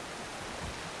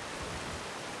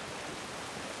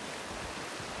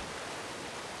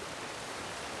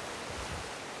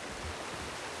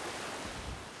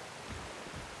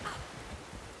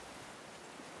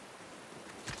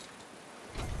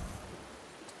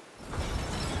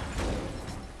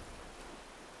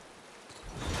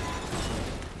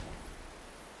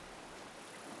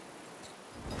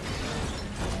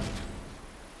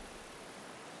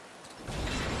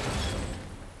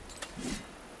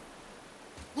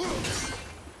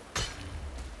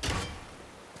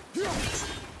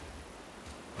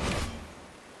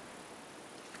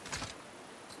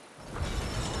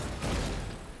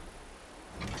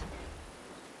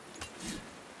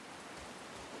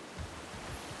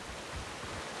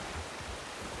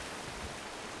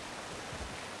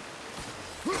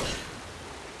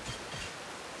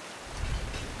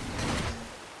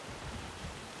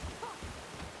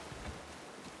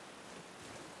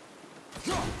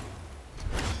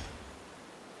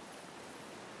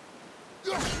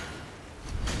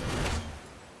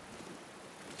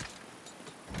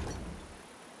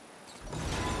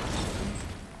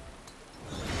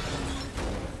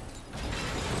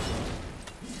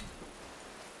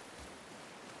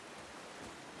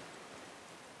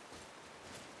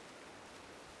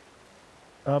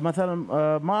 مثلا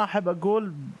ما احب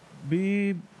اقول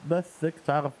ببثك،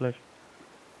 تعرف ليش؟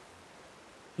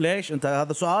 ليش انت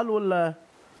هذا سؤال ولا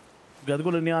قاعد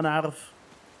تقول اني انا اعرف؟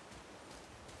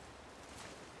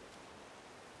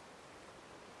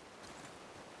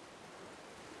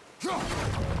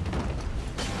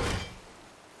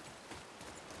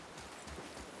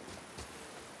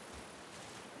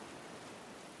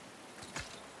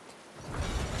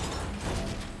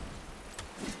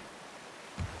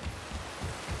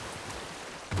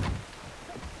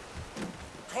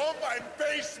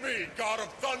 God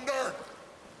of Thunder!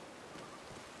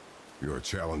 Your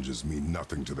challenges mean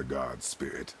nothing to the gods,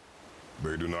 Spirit.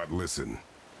 They do not listen.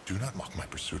 Do not mock my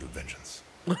pursuit of vengeance.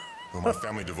 Though my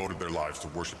family devoted their lives to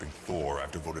worshipping Thor,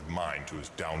 I've devoted mine to his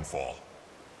downfall.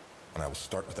 And I will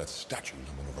start with that statue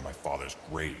looming over my father's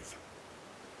grave.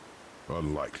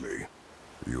 Unlikely.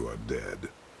 You are dead.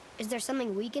 Is there something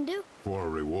we can do? For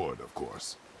a reward, of course.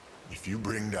 If you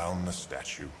bring down the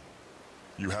statue,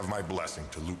 you have my blessing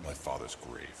to loot my father's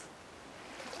grave.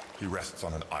 He rests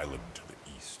on an island to the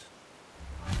east.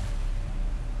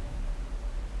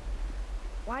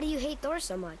 Why do you hate Thor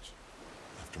so much?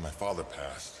 After my father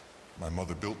passed, my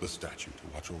mother built the statue to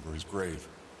watch over his grave.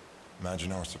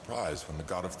 Imagine our surprise when the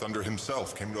God of Thunder himself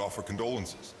came to offer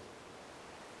condolences.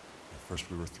 At first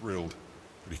we were thrilled,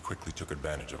 but he quickly took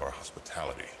advantage of our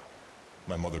hospitality.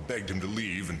 My mother begged him to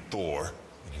leave, and Thor,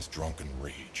 in his drunken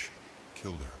rage,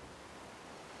 killed her.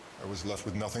 I was left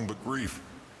with nothing but grief.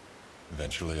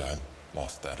 Eventually I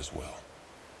lost that as well,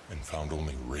 and found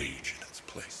only rage in its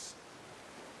place.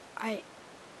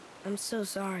 I'm so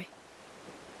sorry.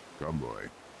 Come, boy.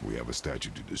 We have a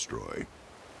statue to destroy.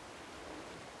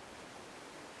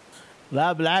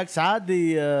 لا بالعكس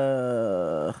عادي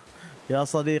يا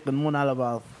صديقي نمون على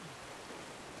بعض.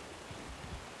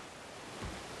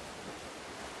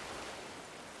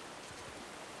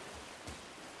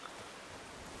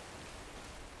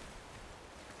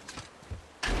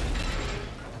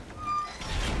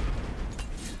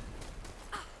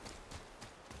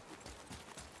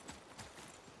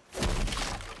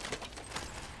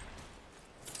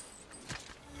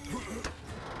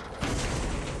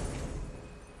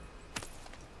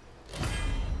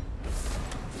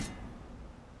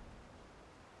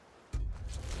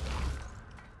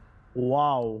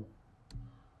 Wow.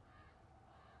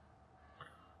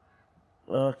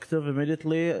 Active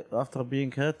immediately after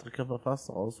being hit, recover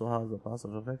faster, also has a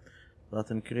passive effect that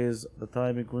increase the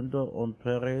timing window on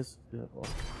parries. Yeah, okay.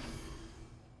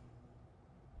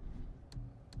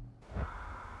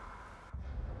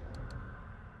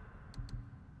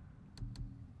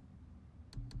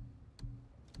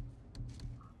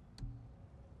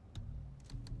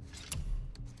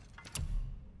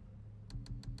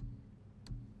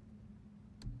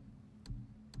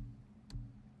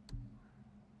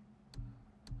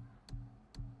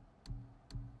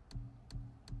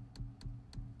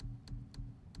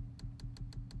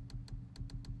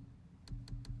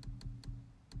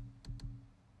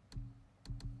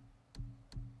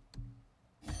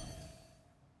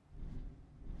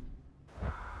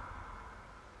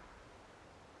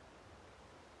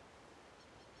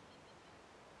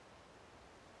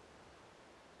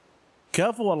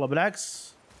 كفو والله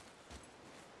بالعكس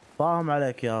فاهم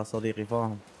عليك يا صديقي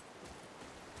فاهم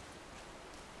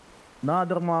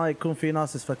نادر ما يكون في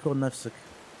ناس يفكرون نفسك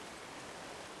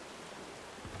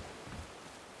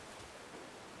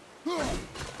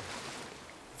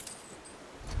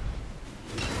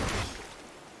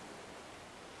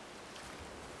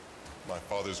My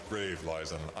father's grave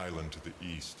lies on an island to the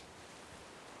east.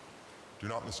 Do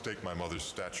not mistake my mother's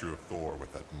statue of Thor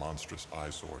with that monstrous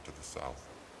eyesore to the south.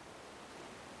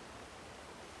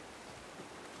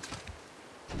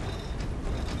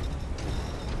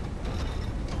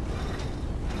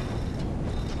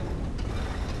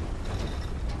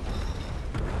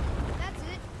 That's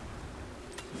it.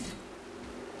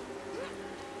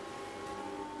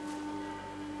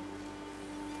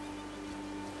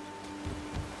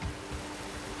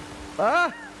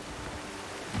 Ah!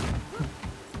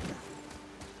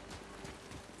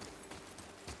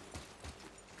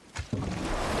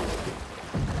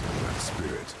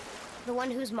 Spirit. The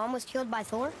one whose mom was killed by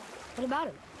Thor? What about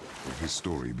him? Let his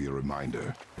story be a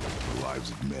reminder. The lives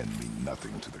of men mean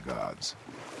nothing to the gods.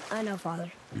 I know,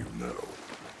 Father. You know.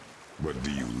 But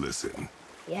do you listen?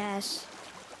 Yes.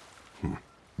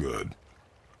 Good.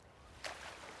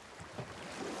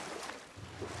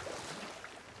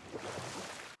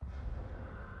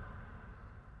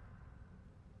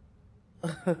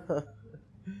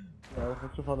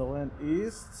 نشوف هذا وين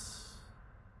east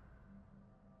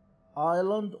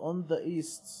island on the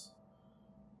east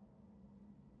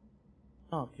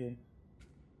okay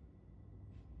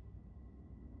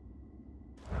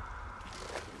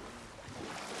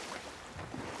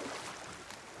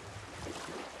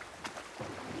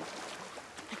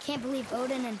I can't believe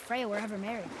Odin and Freya were ever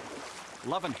married.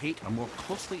 Love and hate are more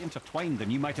closely intertwined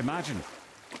than you might imagine.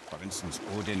 For instance,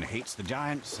 Odin hates the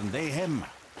giants and they him.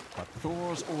 But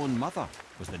Thor's own mother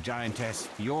was the giantess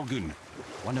Fjorgun,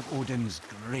 one of Odin's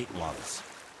great loves.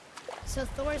 So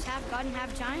Thor's half god and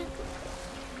half giant?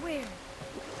 Weird.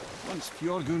 Once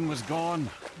Fjorgun was gone,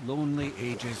 lonely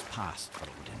ages passed for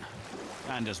Odin.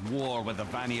 And as war with the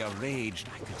Vanir raged,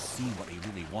 I could see what he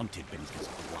really wanted beneath his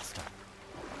bluster.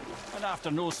 And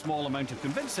after no small amount of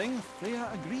convincing, Freya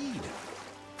agreed.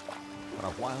 For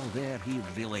a while there, he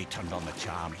really turned on the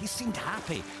charm. He seemed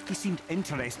happy. He seemed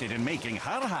interested in making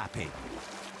her happy.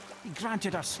 He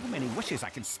granted her so many wishes I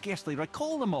can scarcely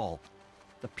recall them all.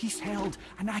 The peace held,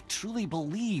 and I truly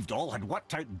believed all had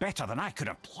worked out better than I could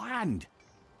have planned.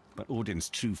 But Odin's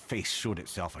true face showed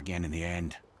itself again in the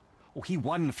end. Oh, he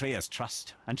won Freya's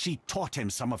trust, and she taught him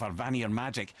some of her Vanir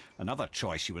magic, another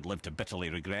choice she would live to bitterly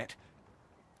regret.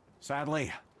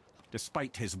 Sadly,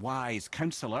 despite his wise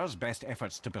counsellors' best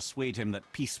efforts to persuade him that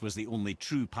peace was the only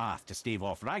true path to stave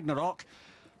off Ragnarok,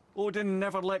 Odin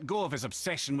never let go of his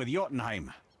obsession with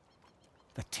Jotunheim.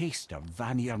 The taste of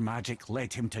Vanir magic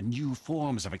led him to new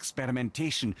forms of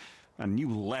experimentation and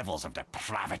new levels of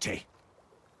depravity.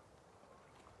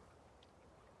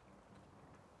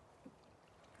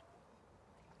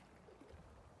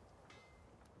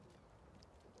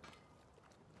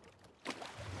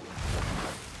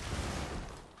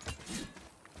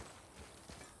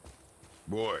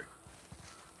 Boy.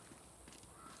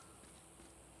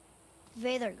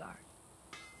 Veðurgard.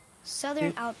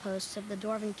 Southern outposts of the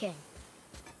Dwarven King.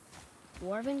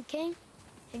 Dwarven King?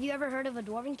 Have you ever heard of a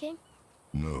Dwarven King?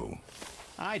 No.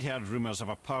 I'd heard rumours of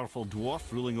a powerful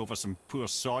dwarf ruling over some poor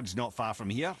sods not far from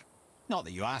here. Not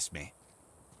that you asked me.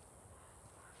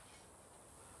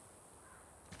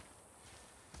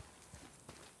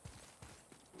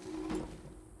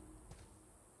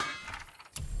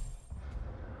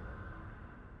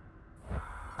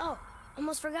 Oh,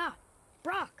 almost forgot.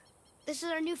 Brock, this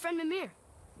is our new friend Mimir.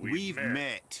 We've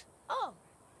met. Oh,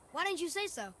 why didn't you say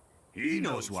so? He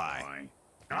knows why.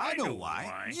 I know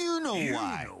why. You know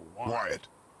why. Quiet.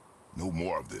 No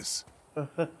more of this.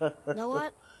 Know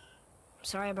what?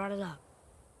 Sorry I brought it up.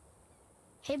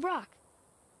 Hey, Brock.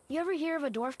 You ever hear of a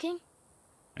Dwarf King?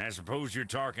 I suppose you're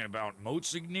talking about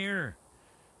Motsignir?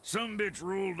 Some bitch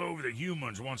ruled over the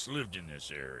humans once lived in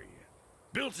this area.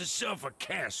 Built itself a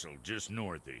castle just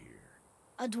north of here.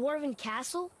 A dwarven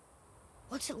castle?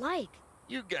 What's it like?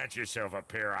 You got yourself a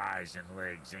pair of eyes and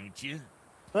legs, ain't you?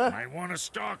 Might want to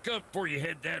stock up before you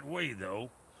head that way, though.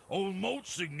 Old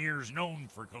Motsignir's known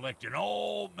for collecting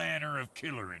all manner of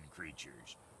killerin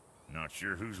creatures. Not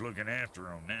sure who's looking after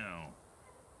them now.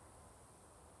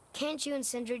 Can't you and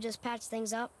Sindri just patch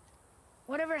things up?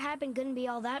 Whatever happened couldn't be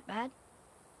all that bad.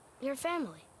 You're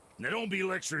family. Now don't be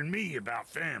lecturing me about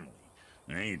family.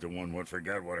 I ain't the one what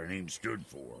forgot what our name stood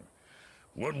for.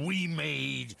 What we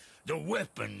made, the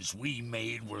weapons we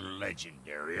made were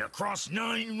legendary across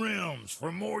 9 realms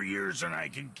for more years than I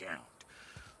can count.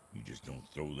 You just don't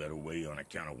throw that away on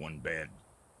account of one bad...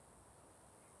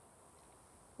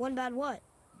 One bad what?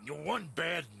 One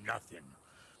bad nothing.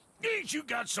 Ain't you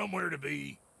got somewhere to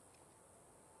be?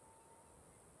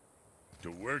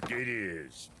 To work it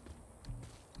is.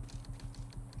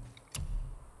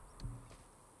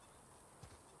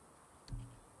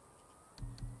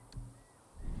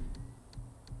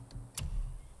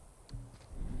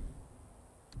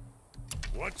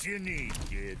 What you need,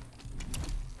 kid?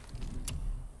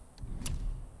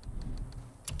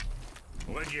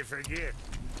 What'd you forget?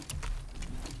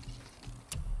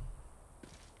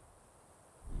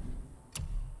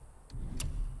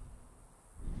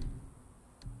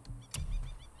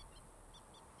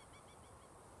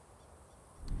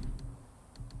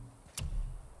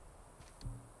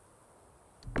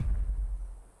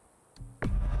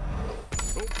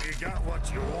 Hope you got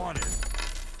what you wanted.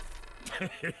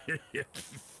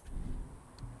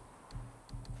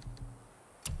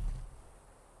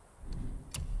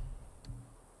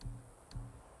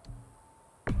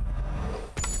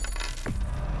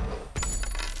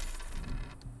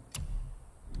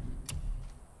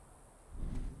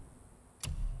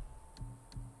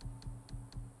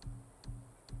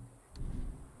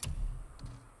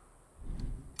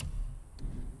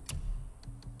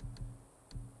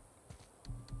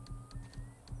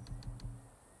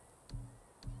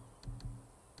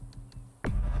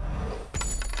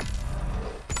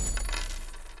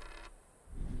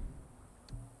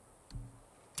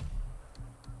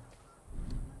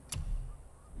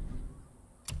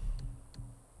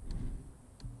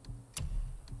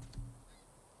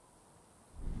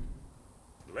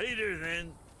 Later,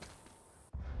 then.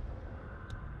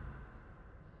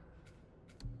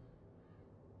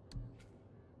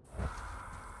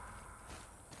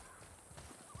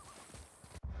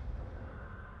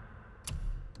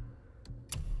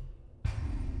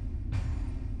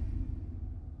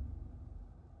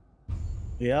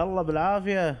 يلا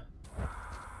بالعافية.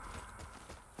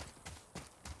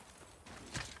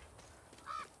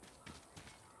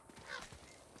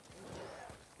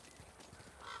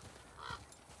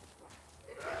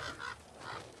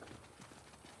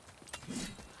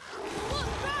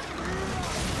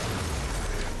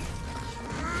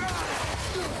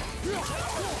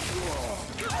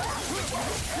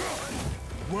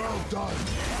 Well done.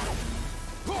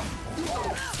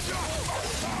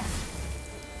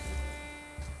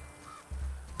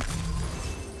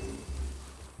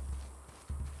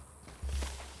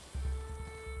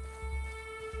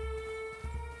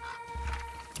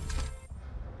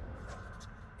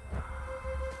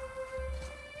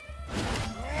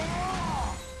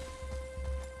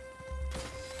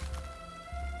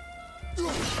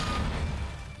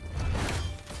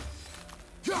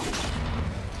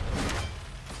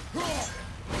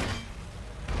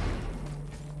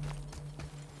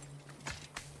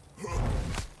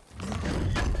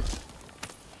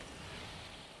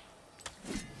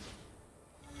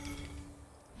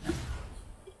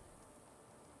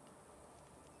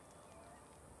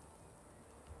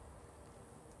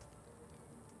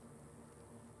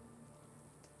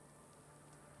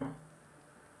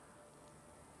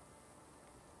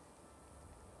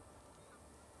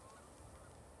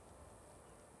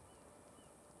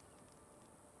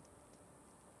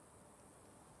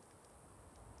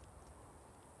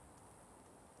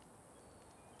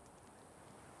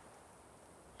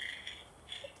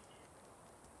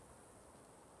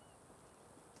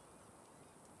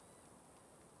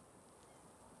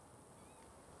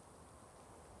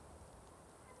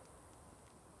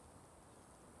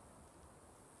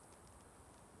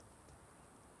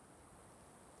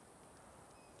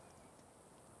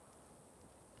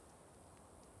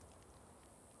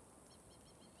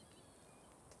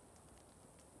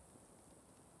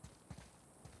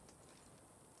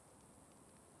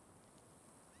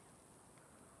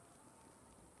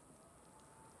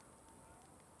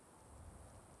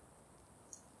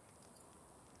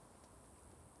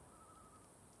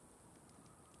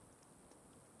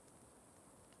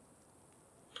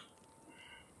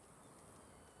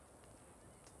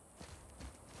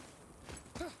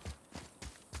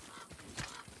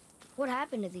 What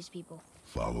happened to these people?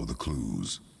 Follow the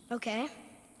clues. Okay.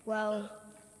 Well,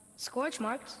 scorch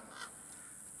marks.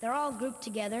 They're all grouped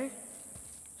together.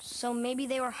 So maybe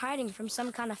they were hiding from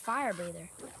some kind of fire breather.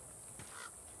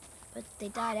 But they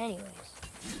died anyways.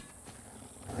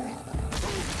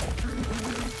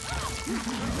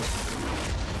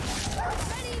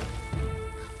 Ready?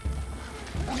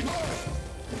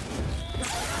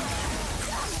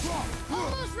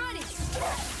 Almost ready.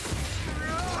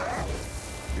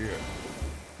 Here.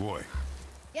 Boy.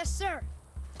 Yes, sir.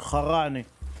 خرعني.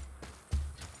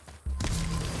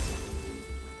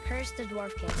 Curse the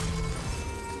Dwarf King.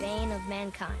 Bane of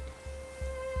mankind.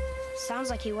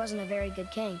 Sounds like he wasn't a very good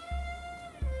king.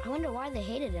 I wonder why they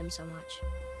hated him so much.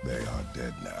 They are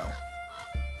dead now.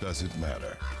 Does it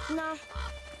matter? Nah,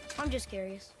 I'm just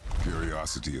curious.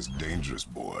 Curiosity is dangerous,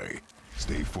 boy.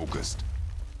 Stay focused.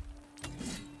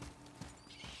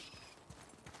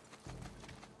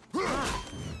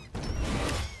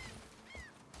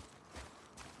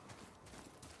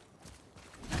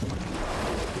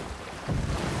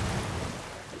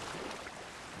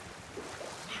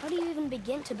 How do you even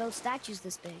begin to build statues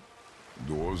this big?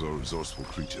 Dwarves are resourceful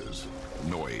creatures.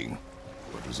 Annoying,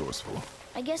 but resourceful.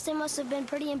 I guess they must have been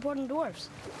pretty important dwarves.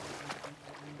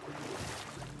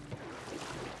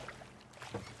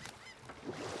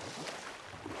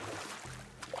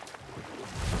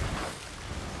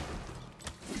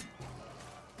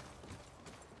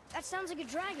 That sounds like a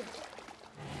dragon.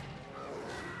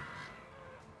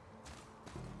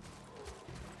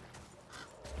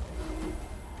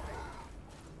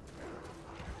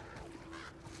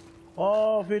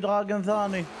 اوه في دراجون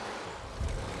ثاني.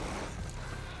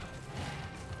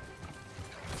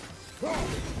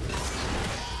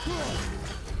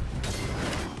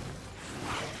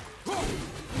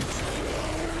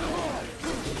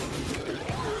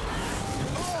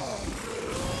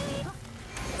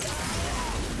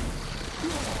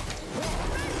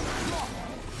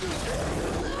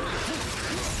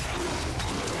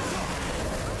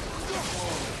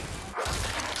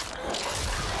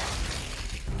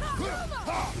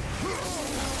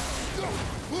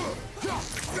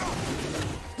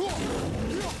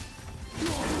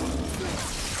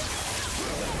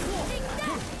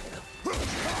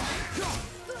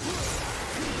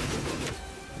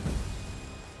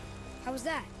 How was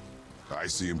that? I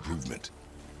see improvement.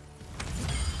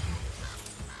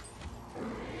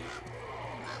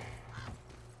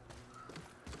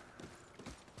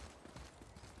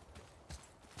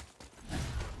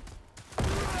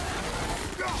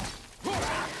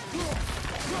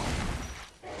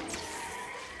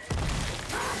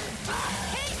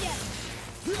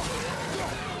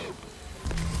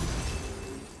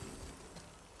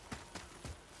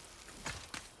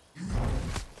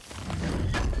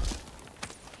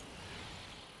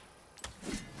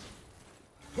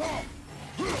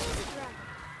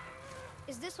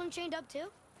 Is this one chained up too?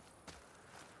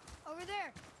 Over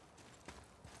there.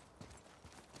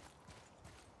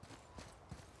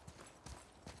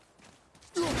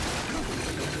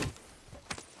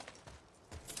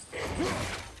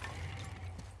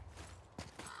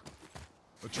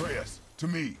 Atreus, to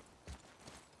me.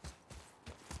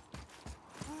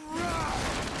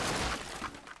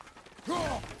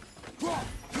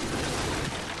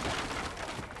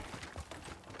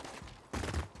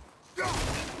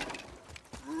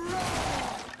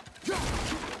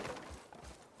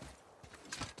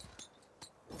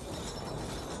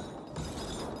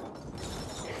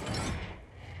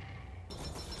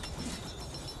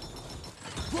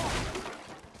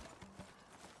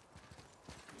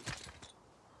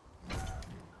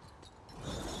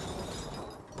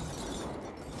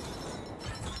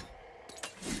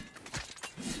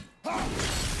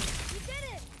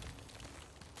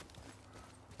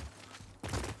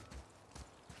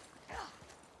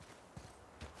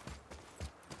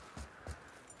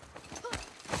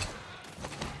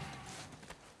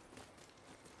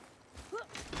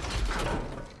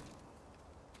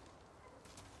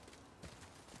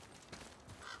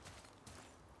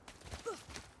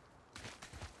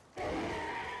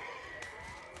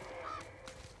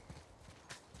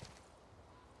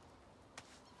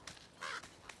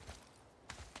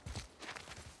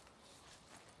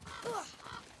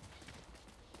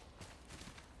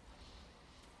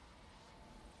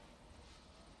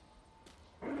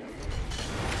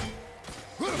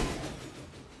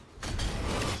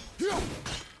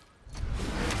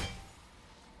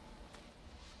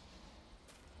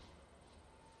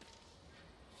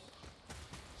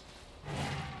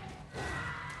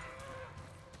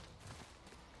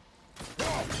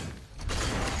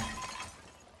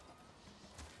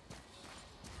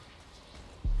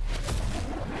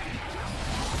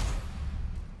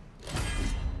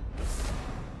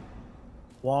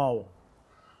 واو.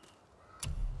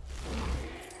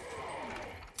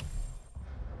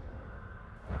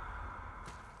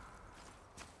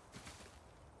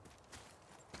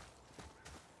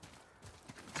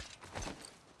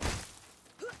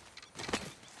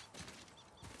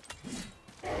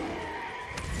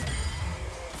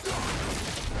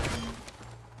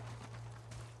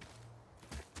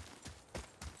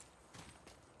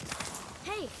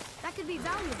 Hey, that could be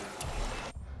valuable.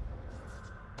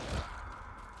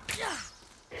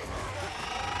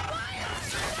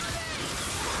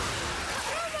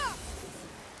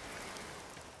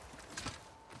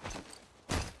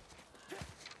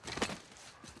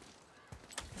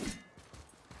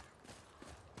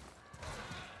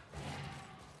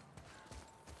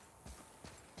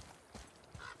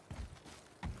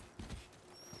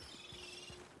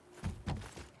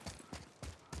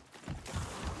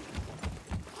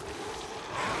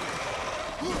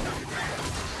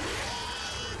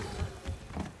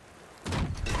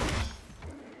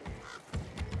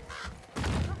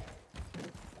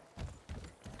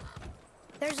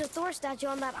 There's a Thor statue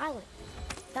on that island.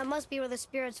 That must be where the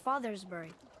spirit's father is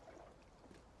buried.